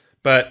doesn't.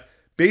 But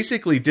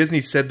basically, Disney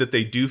said that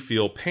they do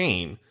feel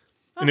pain.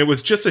 And it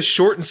was just a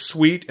short and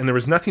sweet, and there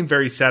was nothing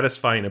very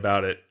satisfying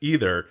about it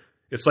either.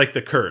 It's like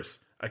the curse.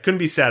 I couldn't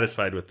be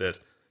satisfied with this.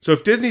 So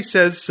if Disney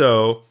says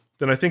so,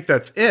 then I think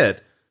that's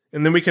it.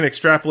 And then we can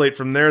extrapolate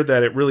from there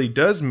that it really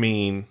does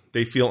mean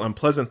they feel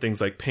unpleasant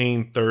things like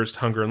pain, thirst,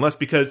 hunger, and lust.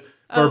 Because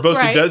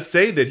Barbossa does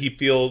say that he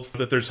feels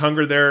that there's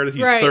hunger there, that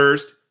he's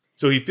thirst.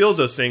 So he feels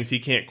those things. He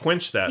can't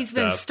quench that He's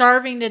stuff. been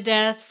starving to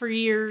death for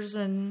years.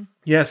 And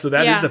yeah, so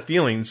that is a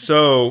feeling.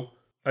 So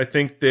I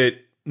think that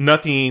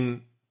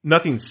nothing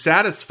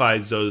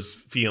satisfies those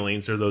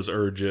feelings or those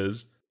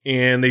urges,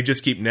 and they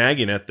just keep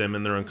nagging at them,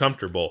 and they're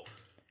uncomfortable.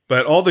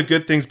 But all the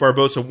good things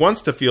Barbossa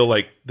wants to feel,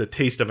 like the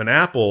taste of an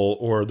apple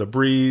or the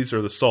breeze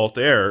or the salt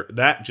air,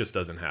 that just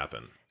doesn't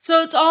happen.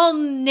 So it's all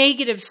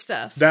negative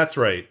stuff. That's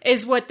right.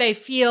 Is what they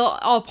feel.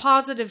 All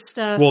positive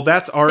stuff. Well,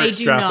 that's our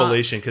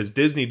extrapolation, because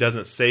Disney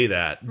doesn't say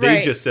that.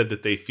 They just said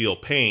that they feel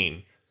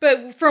pain.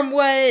 But from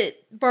what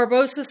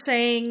Barbossa's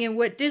saying and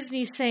what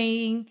Disney's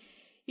saying,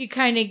 you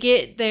kind of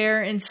get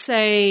there and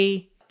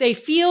say they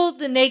feel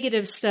the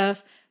negative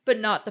stuff, but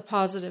not the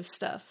positive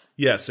stuff.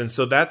 Yes, and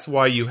so that's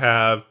why you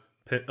have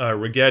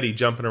Ragetti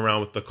jumping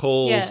around with the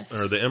coals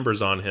or the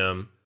embers on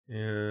him.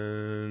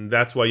 And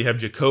that's why you have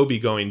Jacoby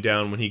going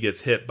down when he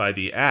gets hit by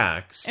the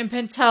axe. And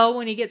Pentel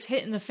when he gets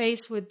hit in the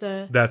face with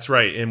the... That's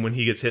right, and when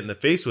he gets hit in the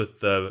face with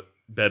the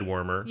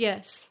bedwarmer.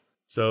 Yes.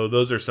 So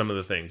those are some of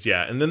the things,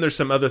 yeah. And then there's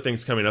some other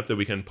things coming up that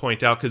we can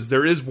point out, because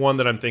there is one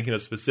that I'm thinking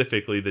of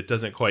specifically that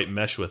doesn't quite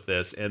mesh with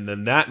this, and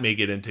then that may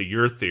get into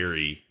your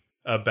theory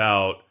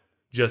about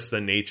just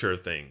the nature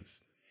of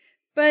things.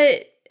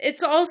 But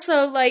it's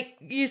also like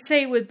you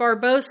say with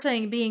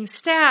Barbossa being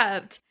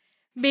stabbed,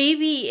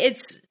 maybe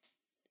it's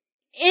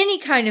any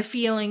kind of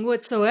feeling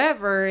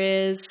whatsoever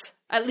is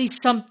at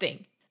least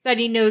something that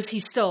he knows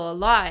he's still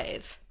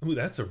alive. Ooh,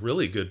 that's a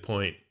really good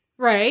point.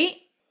 Right?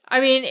 I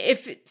mean,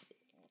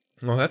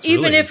 that's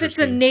even really if it's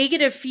a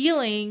negative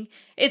feeling,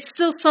 it's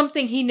still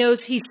something he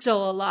knows he's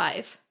still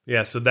alive.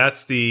 Yeah, so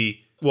that's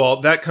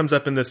that comes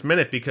up in this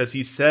minute, because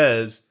he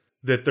says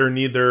that they're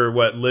neither,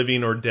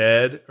 living or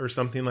dead, or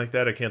something like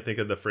that. I can't think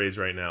of the phrase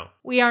right now.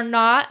 We are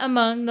not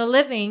among the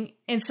living,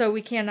 and so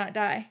we cannot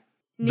die.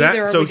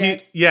 Neither are we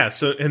dead.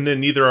 And then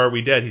neither are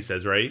we dead, he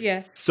says, right?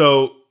 Yes.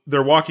 So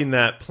they're walking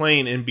that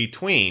plane in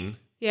between.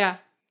 Yeah.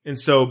 And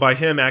so by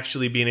him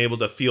actually being able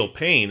to feel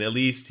pain, at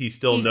least he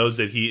still knows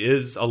that he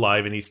is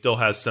alive and he still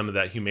has some of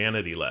that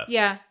humanity left.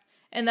 Yeah.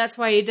 And that's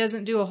why he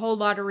doesn't do a whole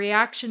lot of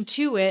reaction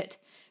to it,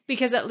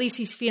 because at least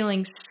he's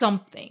feeling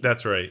something.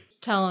 That's right.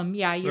 Tell him,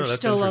 yeah, you're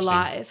still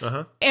alive.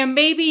 Uh-huh. And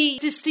maybe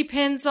it just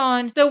depends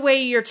on the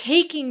way you're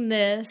taking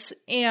this.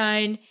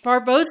 And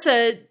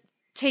Barbossa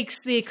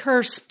takes the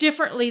curse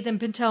differently than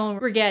Pentel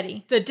and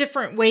Ragetti. The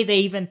different way they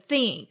even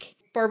think.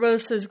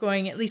 Barbossa's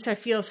going, at least I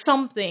feel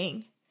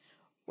something.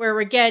 Where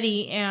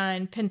Ragetti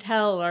and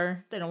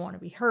Pentel they don't want to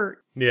be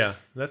hurt. Yeah,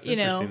 that's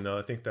interesting though.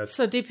 I think that's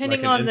so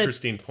depending on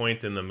interesting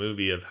point in the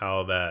movie of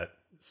how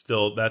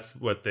that's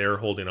what they're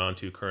holding on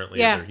to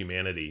currently in their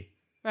humanity.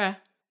 Yeah.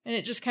 And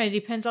it just kind of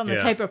depends on the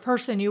type of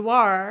person you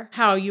are,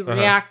 how you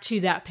react to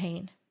that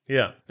pain.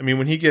 Yeah. I mean,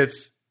 when he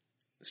gets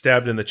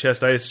stabbed in the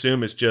chest, I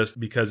assume it's just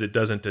because it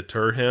doesn't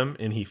deter him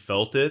and he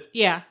felt it.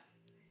 Yeah.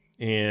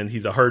 And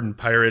he's a hardened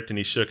pirate and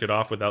he shook it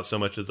off without so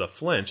much as a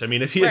flinch. I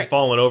mean, if he had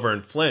fallen over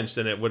and flinched,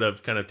 then it would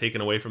have kind of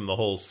taken away from the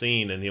whole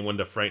scene and he wouldn't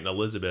have frightened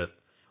Elizabeth.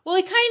 Well,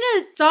 he kind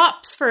of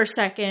stops for a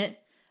second,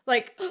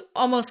 like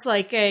almost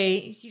like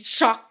a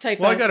shock type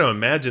Well, I got to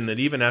imagine that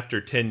even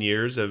after 10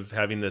 years of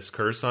having this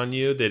curse on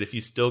you, that if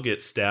you still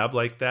get stabbed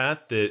like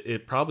that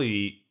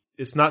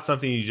it's not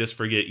something you just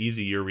forget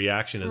easy. Your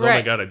reaction is, oh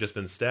my God, I've just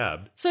been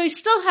stabbed. So he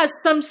still has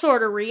some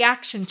sort of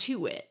reaction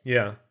to it.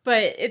 Yeah.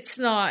 But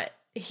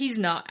he's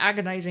not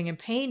agonizing in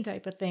pain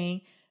type of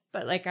thing.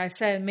 But like I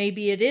said,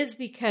 maybe it is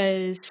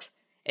because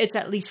it's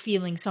at least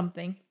feeling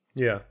something.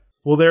 Yeah.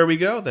 Well, there we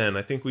go then.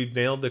 I think we've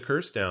nailed the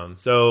curse down.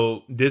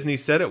 So Disney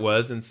said it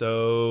was, and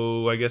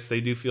so I guess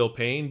they do feel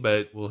pain,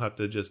 but we'll have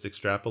to just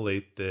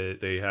extrapolate that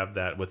they have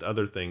that with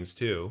other things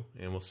too.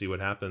 And we'll see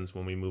what happens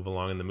when we move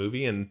along in the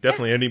movie. And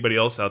definitely anybody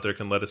else out there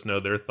can let us know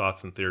their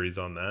thoughts and theories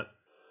on that.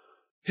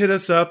 Hit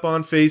us up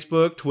on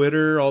Facebook,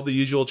 Twitter, all the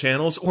usual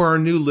channels, or our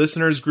new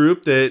listeners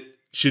group that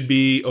should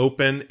be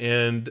open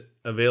and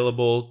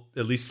available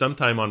at least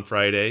sometime on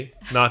Friday.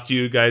 Not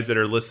you guys that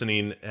are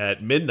listening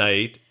at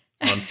midnight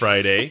on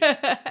Friday,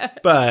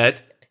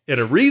 but at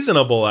a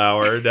reasonable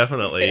hour,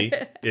 definitely,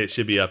 it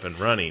should be up and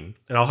running.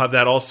 And I'll have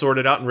that all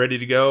sorted out and ready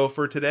to go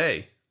for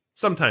today.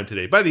 Sometime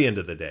today, by the end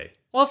of the day.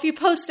 Well, if you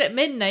post at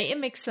midnight, it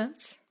makes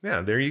sense.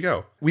 Yeah, there you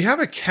go. We have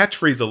a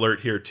catchphrase alert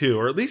here, too,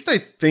 or at least I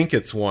think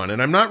it's one,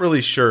 and I'm not really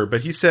sure,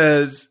 but he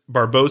says,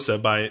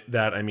 Barbossa, by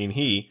that I mean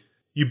he,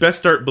 you best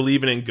start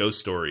believing in ghost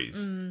stories.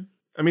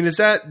 I mean,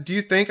 do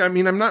you think,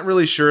 I'm not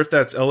really sure if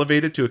that's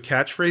elevated to a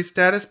catchphrase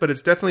status, but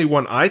it's definitely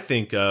one I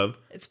think of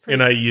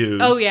and I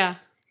use. Oh, yeah.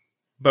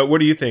 But what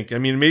do you think? I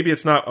mean, maybe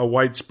it's not a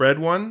widespread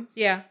one.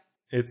 Yeah.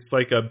 It's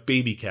like a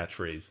baby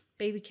catchphrase.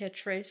 Baby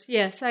catchphrase.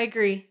 Yes, I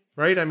agree.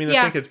 Right? I mean,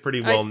 Yeah. I think it's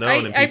pretty well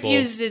known. And I've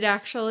used it,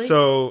 actually.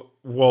 So,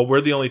 we're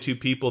the only two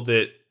people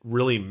that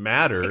really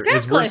matter. Is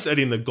Exactly. we're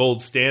setting the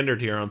gold standard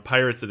here on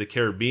Pirates of the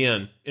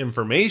Caribbean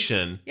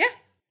information. Yeah.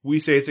 We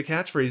say it's a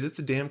catchphrase. It's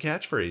a damn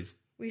catchphrase.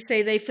 We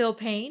say they feel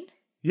pain.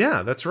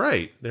 Yeah, that's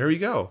right. There we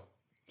go.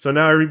 So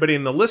now everybody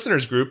in the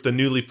listeners group, the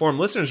newly formed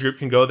listeners group,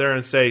 can go there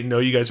and say, no,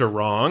 you guys are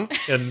wrong.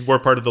 And we're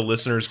part of the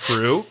listeners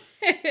crew.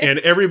 And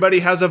everybody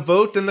has a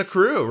vote in the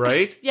crew,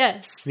 right?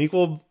 Yes. An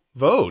equal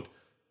vote.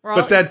 We're all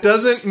But that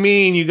equals. doesn't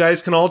mean you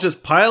guys can all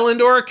just pile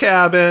into our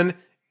cabin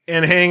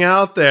and hang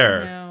out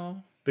there.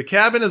 No. The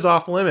cabin is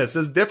off limits.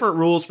 There's different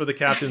rules for the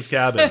captain's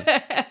cabin.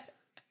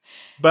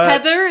 But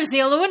Heather is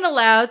the only one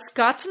allowed.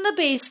 Scott's in the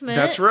basement.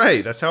 that's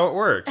right. That's how it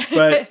works.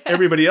 But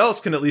everybody else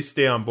can at least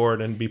stay on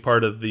board and be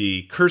part of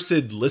the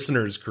cursed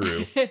listeners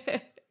crew.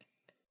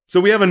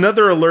 So we have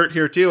another alert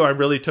here, too. I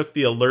really took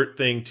the alert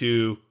thing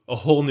to a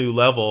whole new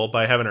level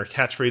by having our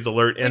catchphrase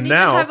alert. We And need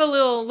now to have a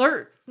little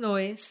alert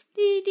noise.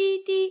 Dee,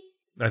 dee, dee.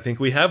 I think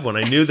we have one.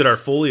 I knew that our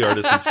Foley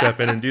artist would step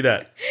in and do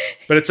that.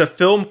 But it's a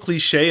film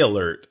cliche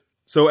alert.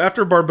 So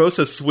after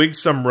Barbossa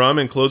swigs some rum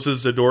and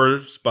closes the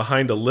doors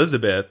behind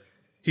Elizabeth,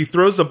 he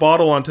throws a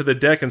bottle onto the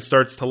deck and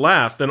starts to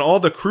laugh. Then all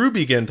the crew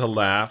begin to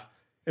laugh.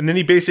 And then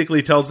he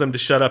basically tells them to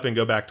shut up and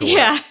go back to work.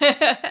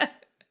 Yeah.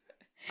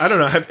 I don't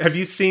know. Have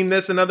you seen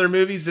this in other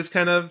movies, this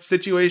kind of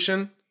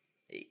situation?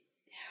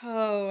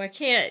 Oh, I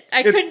can't.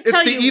 I couldn't It's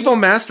tell the you. evil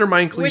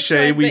mastermind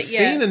cliche one, we've but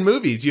seen yes. in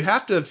movies. You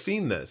have to have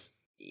seen this.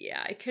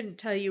 Yeah, I couldn't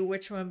tell you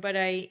which one, but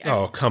I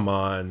Oh, come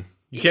on.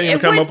 You can't Yeah,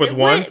 even come what- up with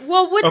one?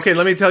 what's Okay,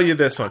 let me tell you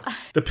this one.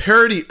 The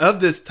parody of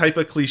this type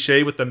of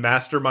cliche with the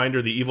mastermind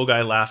or the evil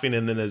guy laughing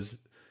and then his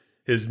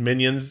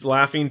minions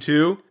laughing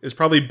too is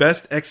probably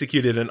best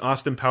executed in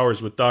Austin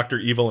Powers with Dr.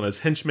 Evil and his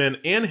henchmen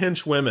and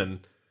henchwomen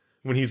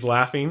when he's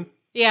laughing.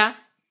 Yeah.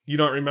 You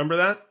don't remember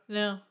that?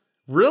 No.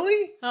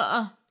 Really?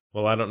 Uh-uh.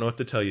 Well, I don't know what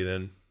to tell you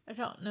then. I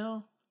don't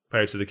know.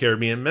 Pirates of the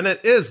Caribbean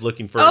Minute is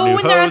looking for a Oh, new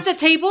when they're at host. the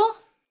table?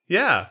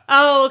 Yeah.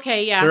 Oh,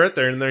 okay, yeah. They're right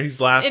there and there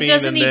he's laughing. And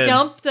doesn't and he then,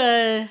 dump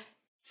the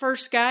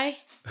first guy?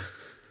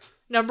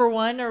 Number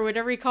one, or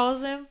whatever he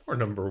calls him? Or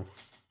number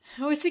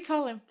What's he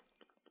call him?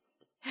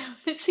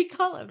 What's he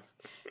call him?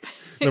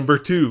 number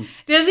 2.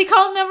 Does he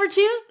call him number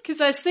 2? Because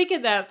I was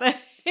thinking that, but...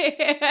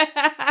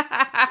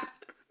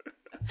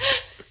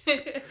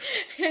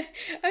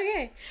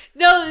 Okay.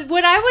 No,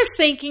 what I was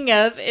thinking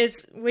of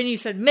is, when you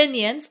said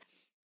minions,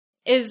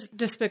 is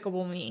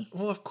Despicable Me.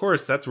 Well, of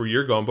course, that's where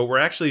you're going, but we're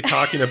actually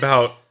talking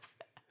about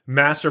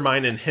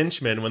mastermind and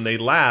henchmen when they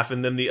laugh,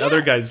 and then the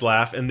other guys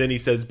laugh, and then he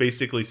says,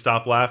 basically,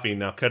 stop laughing,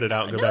 now cut it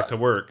out and go back to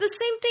work. The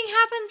same thing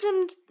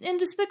happens in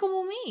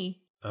Despicable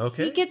Me.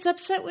 Okay. He gets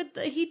upset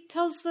he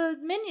tells the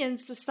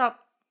minions to stop,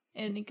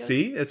 and he goes,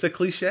 See? It's a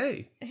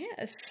cliche.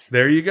 yes.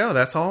 There you go.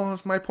 That's all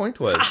my point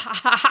was.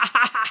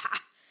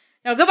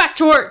 Now go back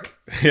to work.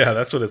 Yeah,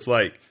 that's what it's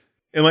like.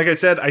 And like I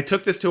said, I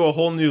took this to a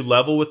whole new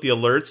level with the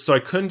alerts, so I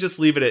couldn't just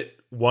leave it at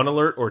 1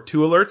 alert or 2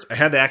 alerts. I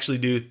had to actually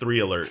do 3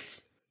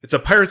 alerts. It's a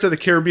Pirates of the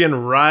Caribbean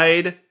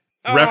ride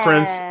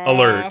reference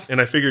alert,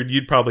 and I figured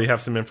you'd probably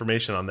have some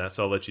information on that,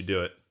 so I'll let you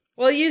do it.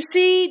 Well, you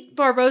see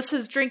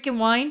Barbossa's drinking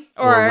wine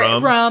or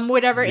rum.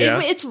 whatever.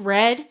 Yeah. It's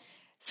red.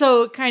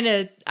 So kind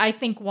of, I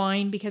think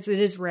wine because it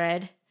is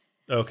red.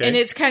 Okay. And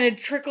it's kind of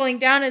trickling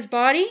down his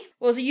body.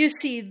 Well, you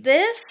see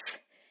this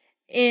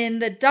in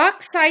the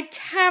Dockside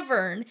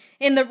Tavern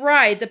in the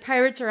ride. The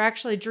pirates are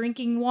actually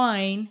drinking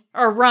wine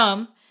or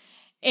rum.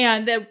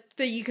 And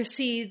you can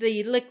see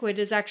the liquid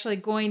is actually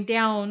going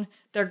down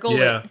their gullet.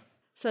 Yeah.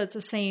 So it's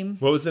the same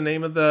What was the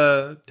name of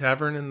the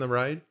tavern in the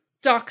ride?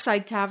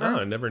 Dockside Tavern. Oh,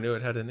 I never knew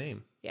it had a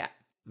name. Yeah.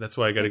 That's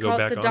why I got to They go call it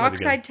back the on it again.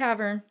 Dockside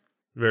Tavern.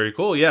 Very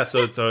cool. Yeah,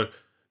 so it's a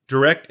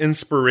direct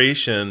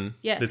inspiration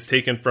Yes. that's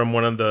taken from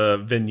one of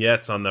the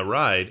vignettes on the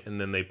ride,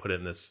 and then they put it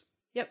in this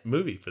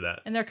movie for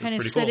that. And they're It's kind of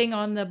pretty cool. sitting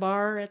on the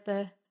bar at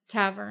the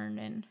tavern.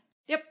 And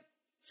yep.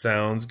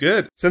 Sounds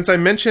good. Since I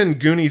mentioned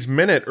Goonies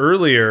Minute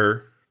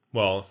earlier,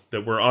 well,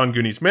 that we're on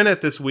Goonies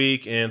Minute this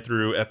week and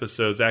through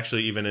episodes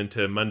actually even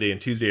into Monday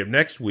and Tuesday of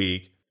next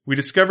week, we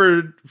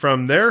discovered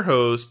from their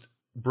host,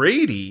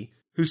 Brady,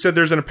 who said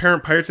there's an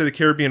apparent Pirates of the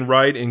Caribbean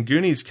ride and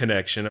Goonies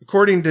connection.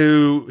 According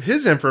to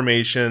his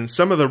information,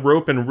 some of the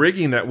rope and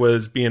rigging that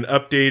was being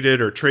updated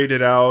or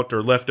traded out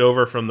or left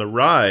over from the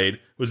ride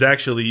was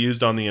actually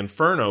used on the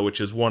Inferno,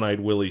 which is One-Eyed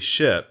Willie's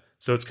ship.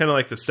 So it's kind of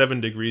like the 7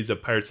 degrees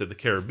of Pirates of the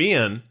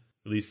Caribbean,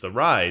 at least the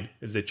ride,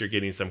 is that you're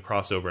getting some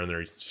crossover and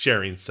they're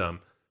sharing some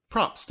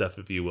prop stuff,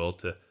 if you will,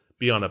 to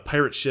be on a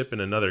pirate ship in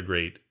another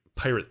great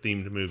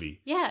pirate-themed movie.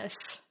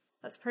 Yes.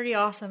 That's pretty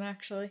awesome,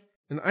 actually.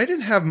 And I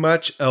didn't have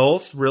much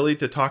else really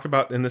to talk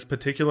about in this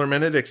particular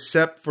minute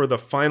except for the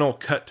final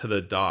cut to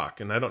the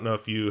dock. And I don't know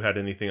if you had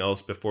anything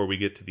else before we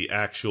get to the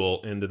actual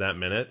end of that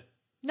minute.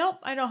 Nope,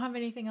 I don't have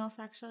anything else,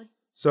 actually.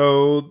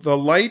 So the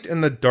light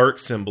and the dark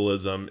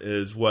symbolism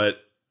is what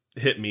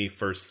hit me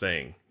first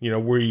thing. You know,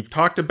 we've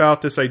talked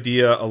about this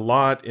idea a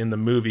lot in the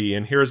movie,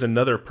 and here's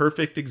another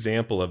perfect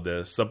example of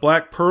this. The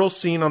Black Pearl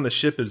scene on the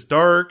ship is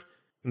dark,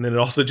 and then it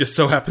also just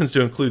so happens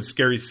to include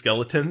scary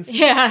skeletons.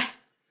 Yeah.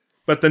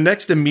 But the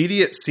next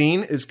immediate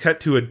scene is cut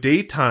to a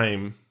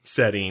daytime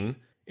setting,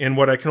 and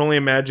what I can only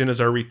imagine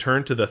is our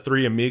return to the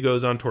three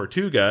amigos on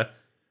Tortuga,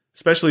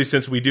 especially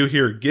since we do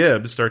hear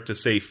Gibbs start to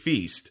say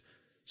feast.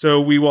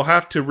 So we will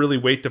have to really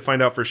wait to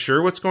find out for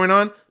sure what's going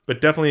on, but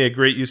definitely a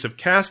great use of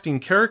casting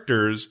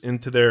characters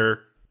into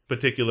their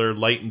particular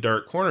light and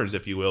dark corners,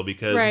 if you will,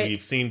 because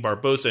we've seen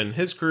Barbossa and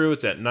his crew.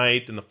 It's at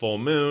night and the full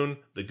moon,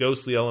 the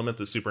ghostly element,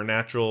 the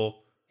supernatural.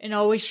 And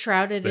always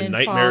shrouded in the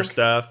nightmare fog.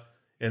 stuff.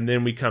 And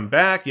then we come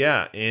back,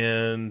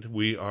 and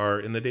we are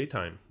in the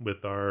daytime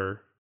with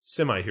our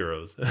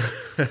semi-heroes,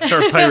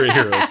 our pirate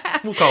heroes.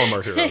 We'll call them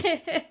our heroes.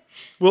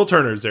 Will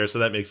Turner's there, so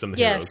that makes them the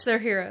heroes. Yes, they're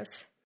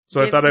heroes.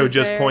 So Gibbs I thought I would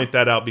just there. point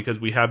that out because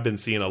we have been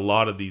seeing a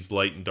lot of these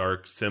light and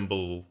dark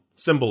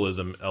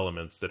symbolism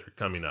elements that are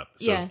coming up.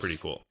 So Yes. it's pretty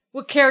cool.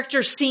 What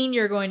character scene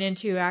you're going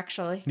into,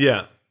 actually.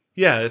 Yeah.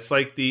 Yeah, it's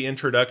like the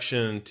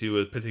introduction to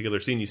a particular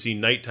scene. You see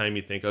nighttime,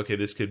 you think, okay,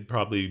 this could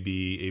probably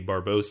be a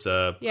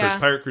Barbossa Cursed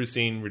Pirate Crew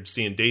scene. We're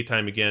seeing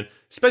daytime again,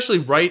 especially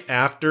right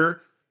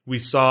after we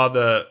saw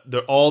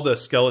all the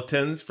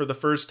skeletons for the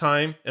first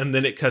time, and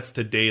then it cuts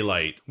to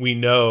daylight. We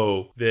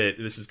know that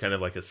this is kind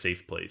of like a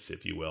safe place,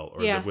 if you will,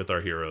 or with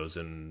our heroes,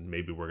 and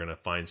maybe we're going to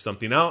find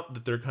something out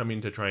that they're coming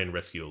to try and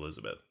rescue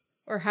Elizabeth.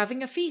 Or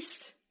having a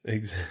feast.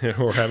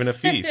 Or having a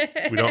feast.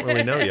 We don't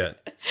really know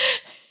yet.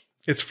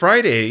 It's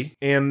Friday,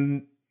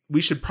 and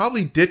we should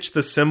probably ditch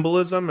the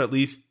symbolism, at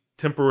least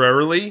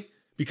temporarily,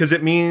 because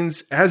it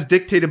means, as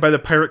dictated by the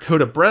Pirate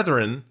Code of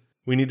Brethren,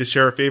 we need to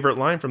share a favorite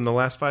line from the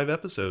last 5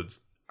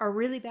 episodes. Are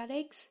really bad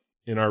eggs?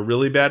 In our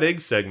Really Bad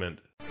Eggs segment.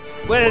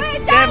 Well,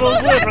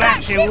 devils were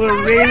black, they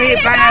were really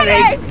bad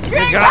eggs.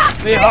 They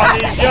got me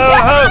hot as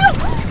yo-ho.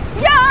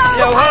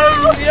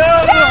 Yo-ho,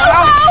 yo-ho.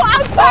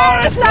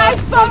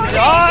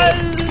 I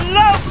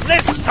love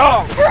this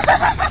song.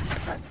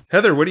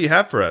 Heather, what do you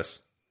have for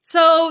us?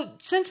 So,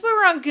 since we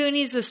were on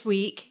Goonies this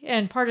week,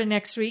 and part of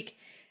next week,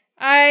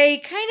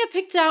 I kind of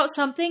picked out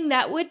something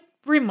that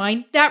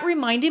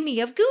reminded me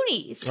of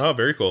Goonies. Oh,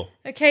 very cool.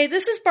 Okay,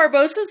 this is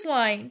Barbossa's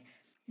line.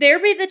 There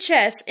be the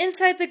chests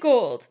inside the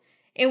gold,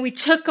 and we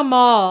took 'em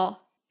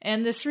all.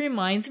 And this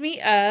reminds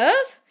me of,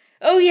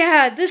 oh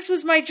yeah, this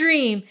was my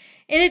dream,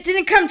 and it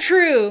didn't come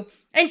true.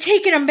 I'm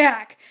taking 'em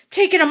back,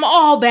 taking 'em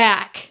all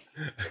back.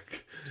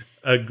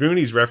 A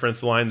Goonies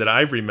reference line that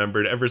I've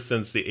remembered ever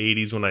since the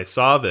 80s when I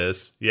saw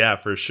this. Yeah,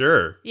 for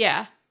sure.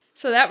 Yeah.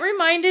 So that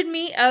reminded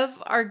me of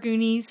our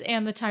Goonies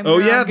and the time. Oh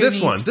we were yeah, on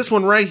Goonies. this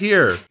one right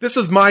here. This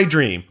was my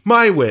dream,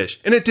 my wish,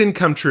 and it didn't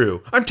come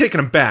true. I'm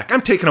taking them back.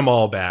 I'm taking them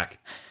all back.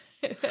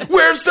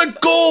 Where's the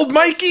gold,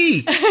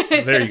 Mikey?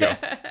 There you go.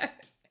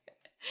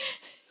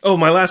 Oh,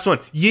 my last one.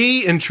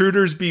 Ye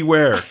intruders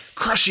beware,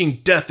 crushing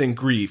death and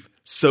grief,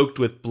 soaked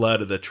with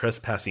blood of the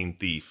trespassing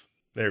thief.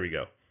 There we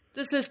go.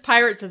 This is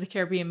Pirates of the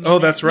Caribbean. Oh,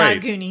 that's right.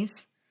 Not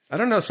Goonies. I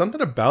don't know.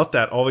 Something about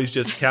that always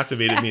just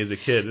captivated me as a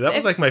kid. That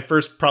was like my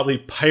first probably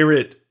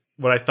pirate,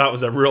 what I thought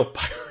was a real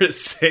pirate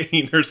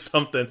saying or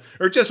something.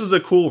 Or it just was a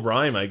cool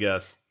rhyme, I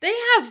guess. They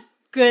have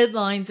good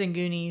lines in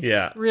Goonies.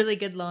 Yeah. Really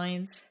good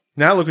lines.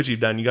 Now look what you've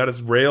done. You got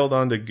us railed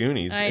onto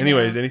Goonies. I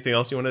Anyways, know. anything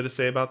else you wanted to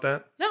say about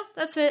that? No,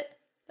 that's it.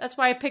 That's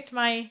why I picked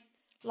my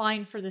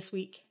line for this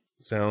week.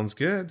 Sounds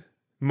good.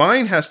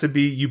 Mine has to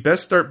be, you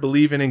best start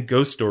believing in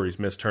ghost stories,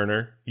 Miss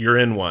Turner. You're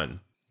in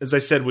one. As I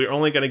said, we're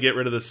only going to get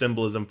rid of the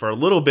symbolism for a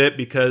little bit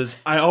because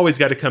I always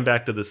got to come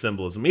back to the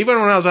symbolism. Even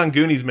when I was on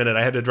Goonies Minute,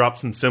 I had to drop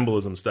some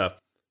symbolism stuff.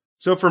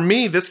 So for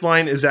me, this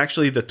line is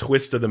actually the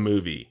twist of the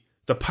movie.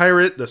 The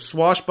pirate, the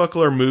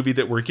swashbuckler movie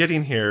that we're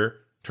getting here,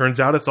 turns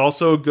out it's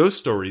also a ghost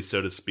story,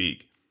 so to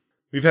speak.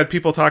 We've had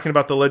people talking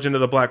about the legend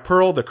of the Black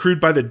Pearl, the crewed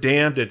by the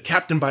damned, and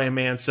captained by a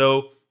man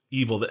so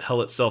evil that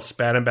hell itself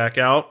spat him back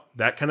out,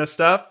 that kind of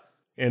stuff.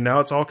 And now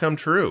it's all come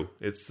true.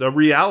 It's a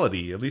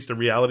reality, at least a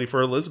reality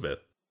for Elizabeth.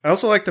 I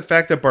also like the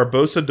fact that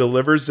Barbossa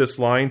delivers this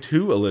line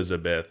to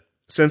Elizabeth.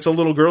 Since a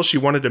little girl, she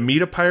wanted to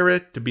meet a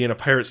pirate, to be in a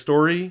pirate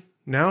story.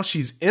 Now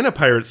she's in a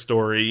pirate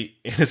story,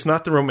 and it's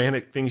not the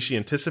romantic thing she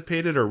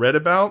anticipated or read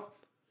about.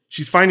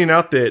 She's finding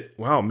out that,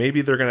 wow,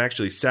 maybe they're going to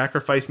actually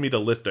sacrifice me to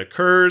lift a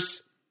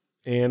curse.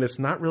 And it's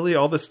not really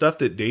all the stuff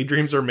that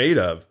daydreams are made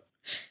of,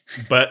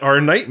 but are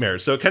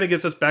nightmares. So it kind of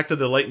gets us back to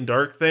the light and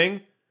dark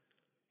thing.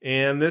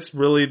 And this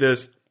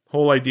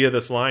whole idea of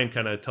this line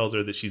kind of tells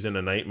her that she's in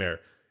a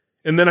nightmare.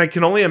 And then I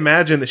can only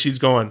imagine that she's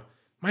going,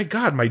 my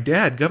God, my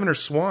dad, Governor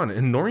Swan,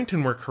 and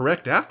Norrington were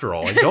correct after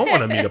all. I don't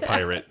want to meet a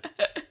pirate.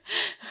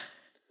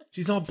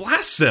 She's all,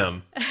 blast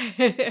them.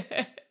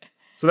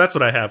 So that's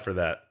what I have for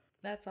that.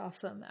 That's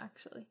awesome,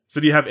 actually.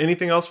 So do you have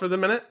anything else for the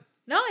minute?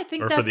 No, I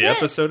think or that's it. Or for the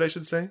episode, I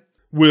should say.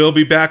 We'll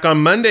be back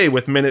on Monday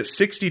with minute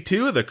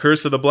 62 of The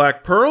Curse of the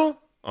Black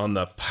Pearl on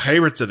the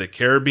Pirates of the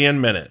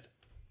Caribbean Minute.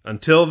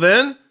 Until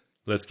then,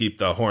 let's keep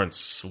the horns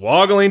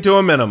swoggling to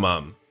a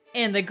minimum.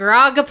 And the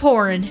grog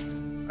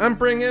a-pouring. I'm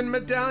bringing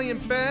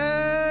Medallion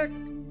back.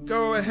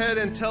 Go ahead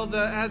and tell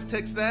the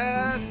Aztecs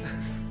that.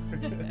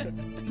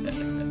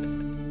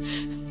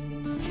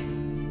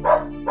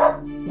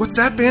 What's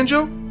that,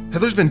 Banjo?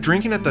 Heather's been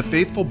drinking at the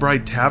Faithful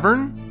Bride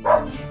Tavern?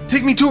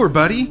 Take me to her,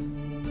 buddy.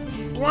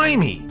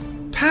 Blimey.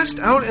 Passed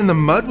out in the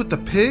mud with the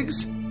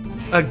pigs?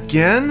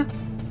 Again?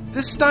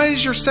 This sty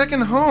is your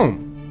second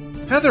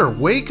home. Heather,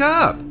 wake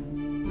up.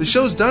 The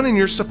show's done and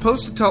you're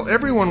supposed to tell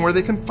everyone where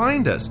they can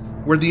find us,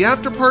 where the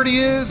after party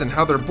is, and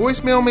how their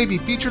voicemail may be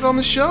featured on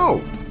the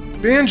show.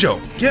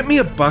 Banjo, get me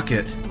a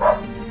bucket.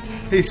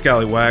 Hey,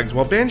 Scallywags,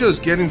 while Banjo's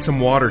getting some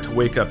water to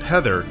wake up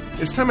Heather,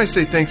 it's time I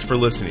say thanks for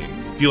listening.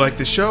 If you like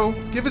the show,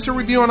 give us a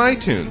review on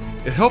iTunes.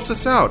 It helps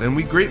us out and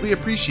we greatly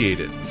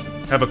appreciate it.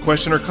 Have a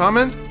question or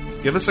comment?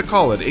 Give us a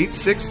call at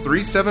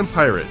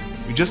 8637-PIRATE.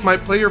 We just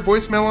might play your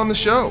voicemail on the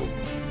show.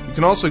 You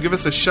can also give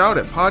us a shout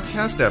at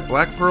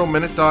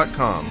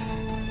podcast@blackpearlminute.com.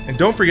 And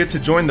don't forget to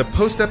join the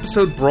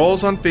post-episode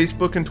brawls on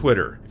Facebook and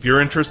Twitter. If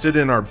you're interested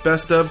in our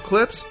best of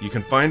clips, you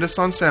can find us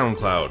on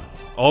SoundCloud.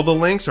 All the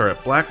links are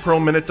at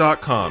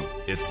blackpearlminute.com.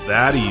 It's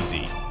that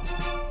easy.